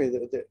 Yeah, okay.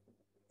 The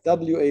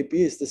WAB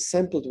is the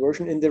sampled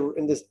version at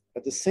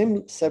the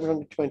same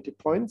 720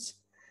 points,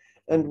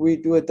 and we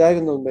do a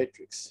diagonal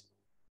matrix,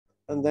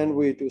 and then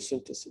we do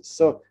synthesis.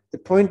 So the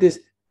point is,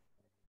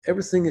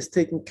 everything is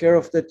taken care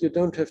of, that you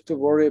don't have to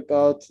worry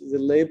about the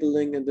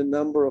labeling and the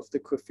number of the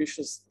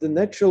coefficients. The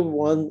natural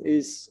one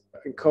is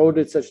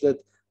encoded such that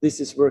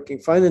this is working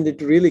fine, and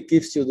it really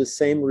gives you the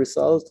same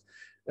result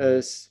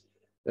as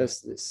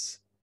this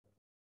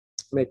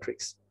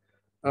matrix.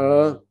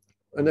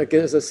 And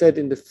again, as I said,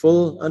 in the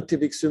full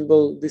anti-Wick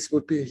symbol, this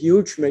would be a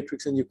huge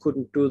matrix, and you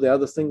couldn't do the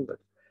other thing.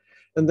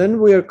 And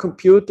then we are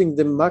computing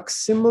the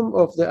maximum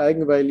of the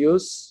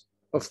eigenvalues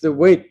of the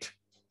weight.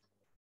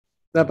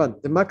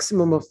 The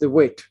maximum of the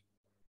weight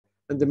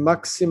and the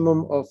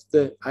maximum of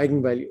the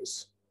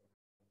eigenvalues,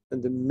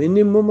 and the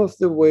minimum of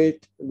the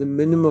weight and the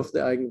minimum of the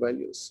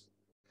eigenvalues.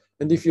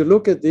 And if you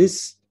look at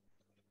this,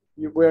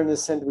 we're in a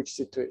sandwich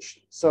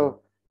situation.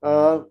 So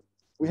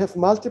we have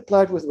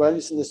multiplied with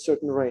values in a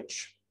certain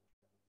range.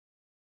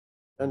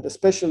 And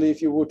especially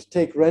if you would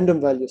take random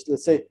values,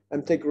 let's say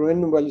I'm taking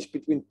random values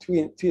between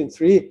 2 and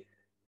 3,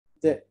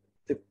 the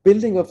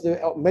building of the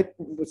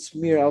method would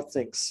smear out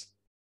things.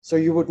 So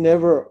you would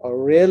never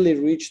or rarely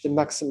reach the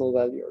maximal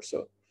value or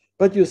so.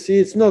 But you see,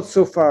 it's not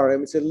so far. I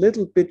mean, it's a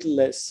little bit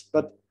less.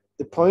 But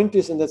the point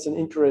is, and that's an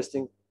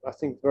interesting, I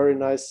think, very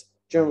nice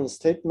general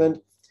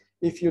statement.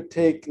 If you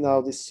take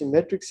now this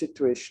symmetric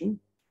situation,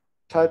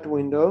 tight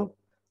window,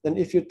 then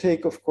if you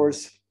take, of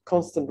course,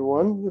 constant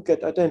 1, you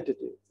get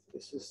identity.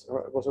 This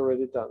was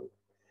already done.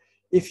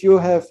 If you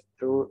have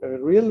a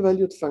real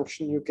valued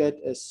function, you get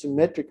a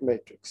symmetric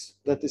matrix.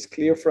 That is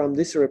clear from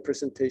this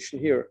representation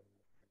here.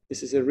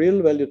 This is a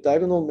real valued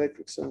diagonal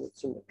matrix and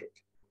it's symmetric.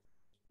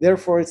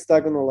 Therefore, it's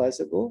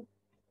diagonalizable.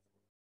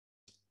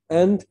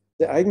 And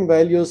the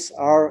eigenvalues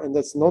are, and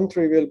that's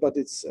non-trivial, but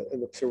it's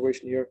an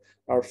observation here,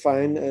 are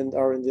fine and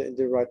are in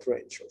the right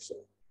range or so.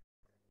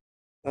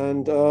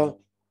 And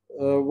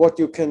what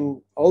you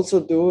can also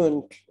do,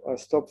 and I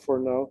stop for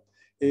now,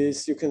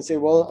 is you can say,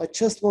 well, I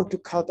just want to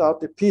cut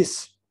out a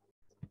piece.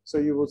 So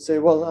you would say,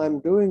 well, I'm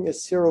doing a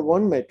 0,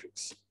 1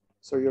 matrix.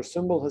 So your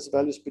symbol has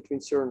values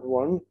between 0 and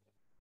 1.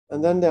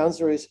 And then the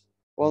answer is,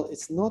 well,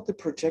 it's not a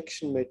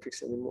projection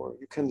matrix anymore.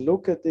 You can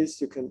look at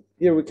this,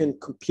 here we can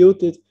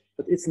compute it,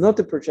 but it's not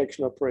a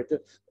projection operator.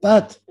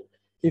 But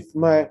if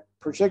my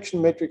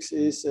projection matrix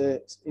is an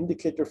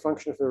indicator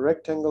function of a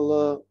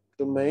rectangular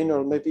domain,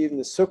 or maybe even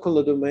a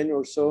circular domain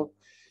or so,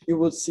 you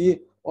would see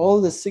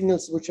all the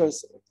signals which are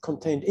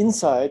contained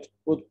inside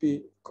would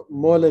be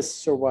more or less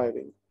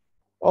surviving.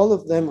 All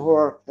of them who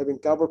are having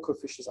Gabor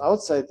coefficients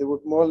outside, they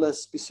would more or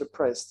less be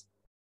suppressed.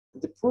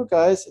 The poor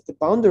guys at the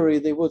boundary,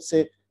 they would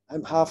say,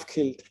 I'm half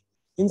killed.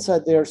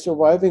 Inside they are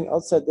surviving,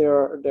 outside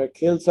they're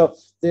killed, so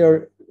they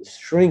are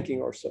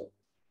shrinking or so.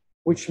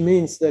 Which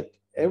means that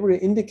every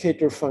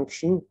indicator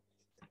function,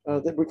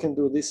 that we can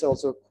do this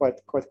also quite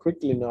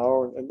quickly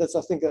now, and that's,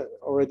 I think,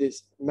 already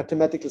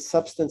mathematical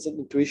substance and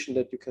intuition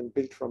that you can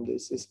build from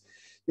this, is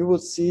you will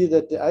see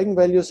that the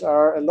eigenvalues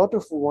are a lot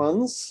of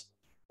 1s,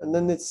 and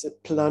then it's a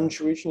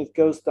plunge region, it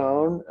goes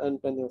down, and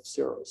then you have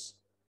 0s.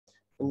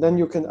 And then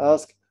you can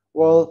ask,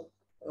 well,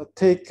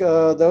 take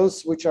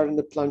those which are in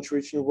the plunge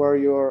region where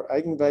your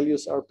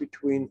eigenvalues are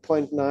between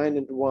 0.9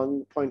 and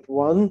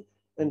 1.1,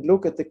 and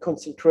look at the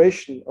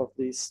concentration of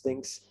these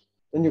things.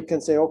 Then you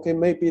can say, okay,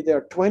 maybe there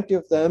are 20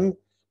 of them.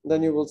 And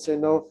then you will say,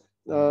 no,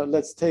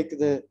 let's take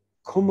the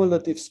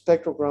cumulative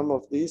spectrogram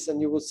of these, and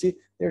you will see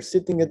they're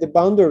sitting at the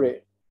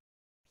boundary.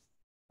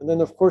 And then,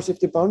 of course, if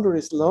the boundary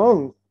is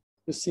long,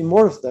 you see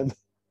more of them.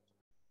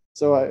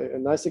 So a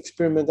nice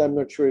experiment, I'm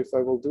not sure if I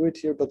will do it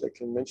here, but I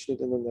can mention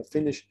it and then I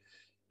finish.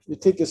 You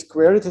take a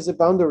square, it has a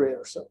boundary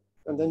or so.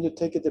 And then you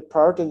take it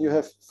apart and you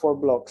have 4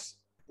 blocks.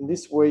 In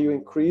this way, you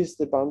increase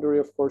the boundary,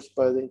 of course,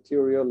 by the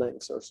interior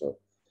length or so.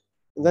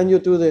 And then you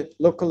do the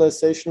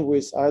localization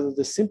with either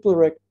the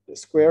simple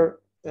square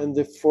and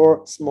the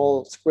 4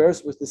 small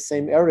squares with the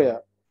same area.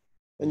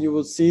 And you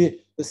will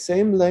see the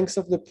same length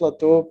of the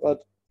plateau,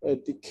 but a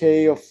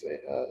decay of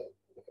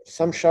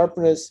some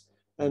sharpness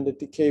and a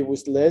decay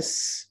with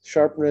less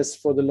sharpness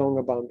for the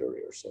longer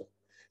boundary or so.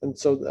 And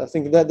so I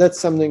think that's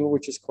something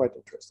which is quite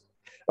interesting.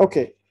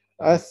 Okay,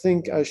 I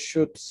think I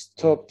should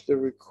stop the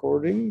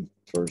recording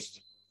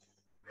first.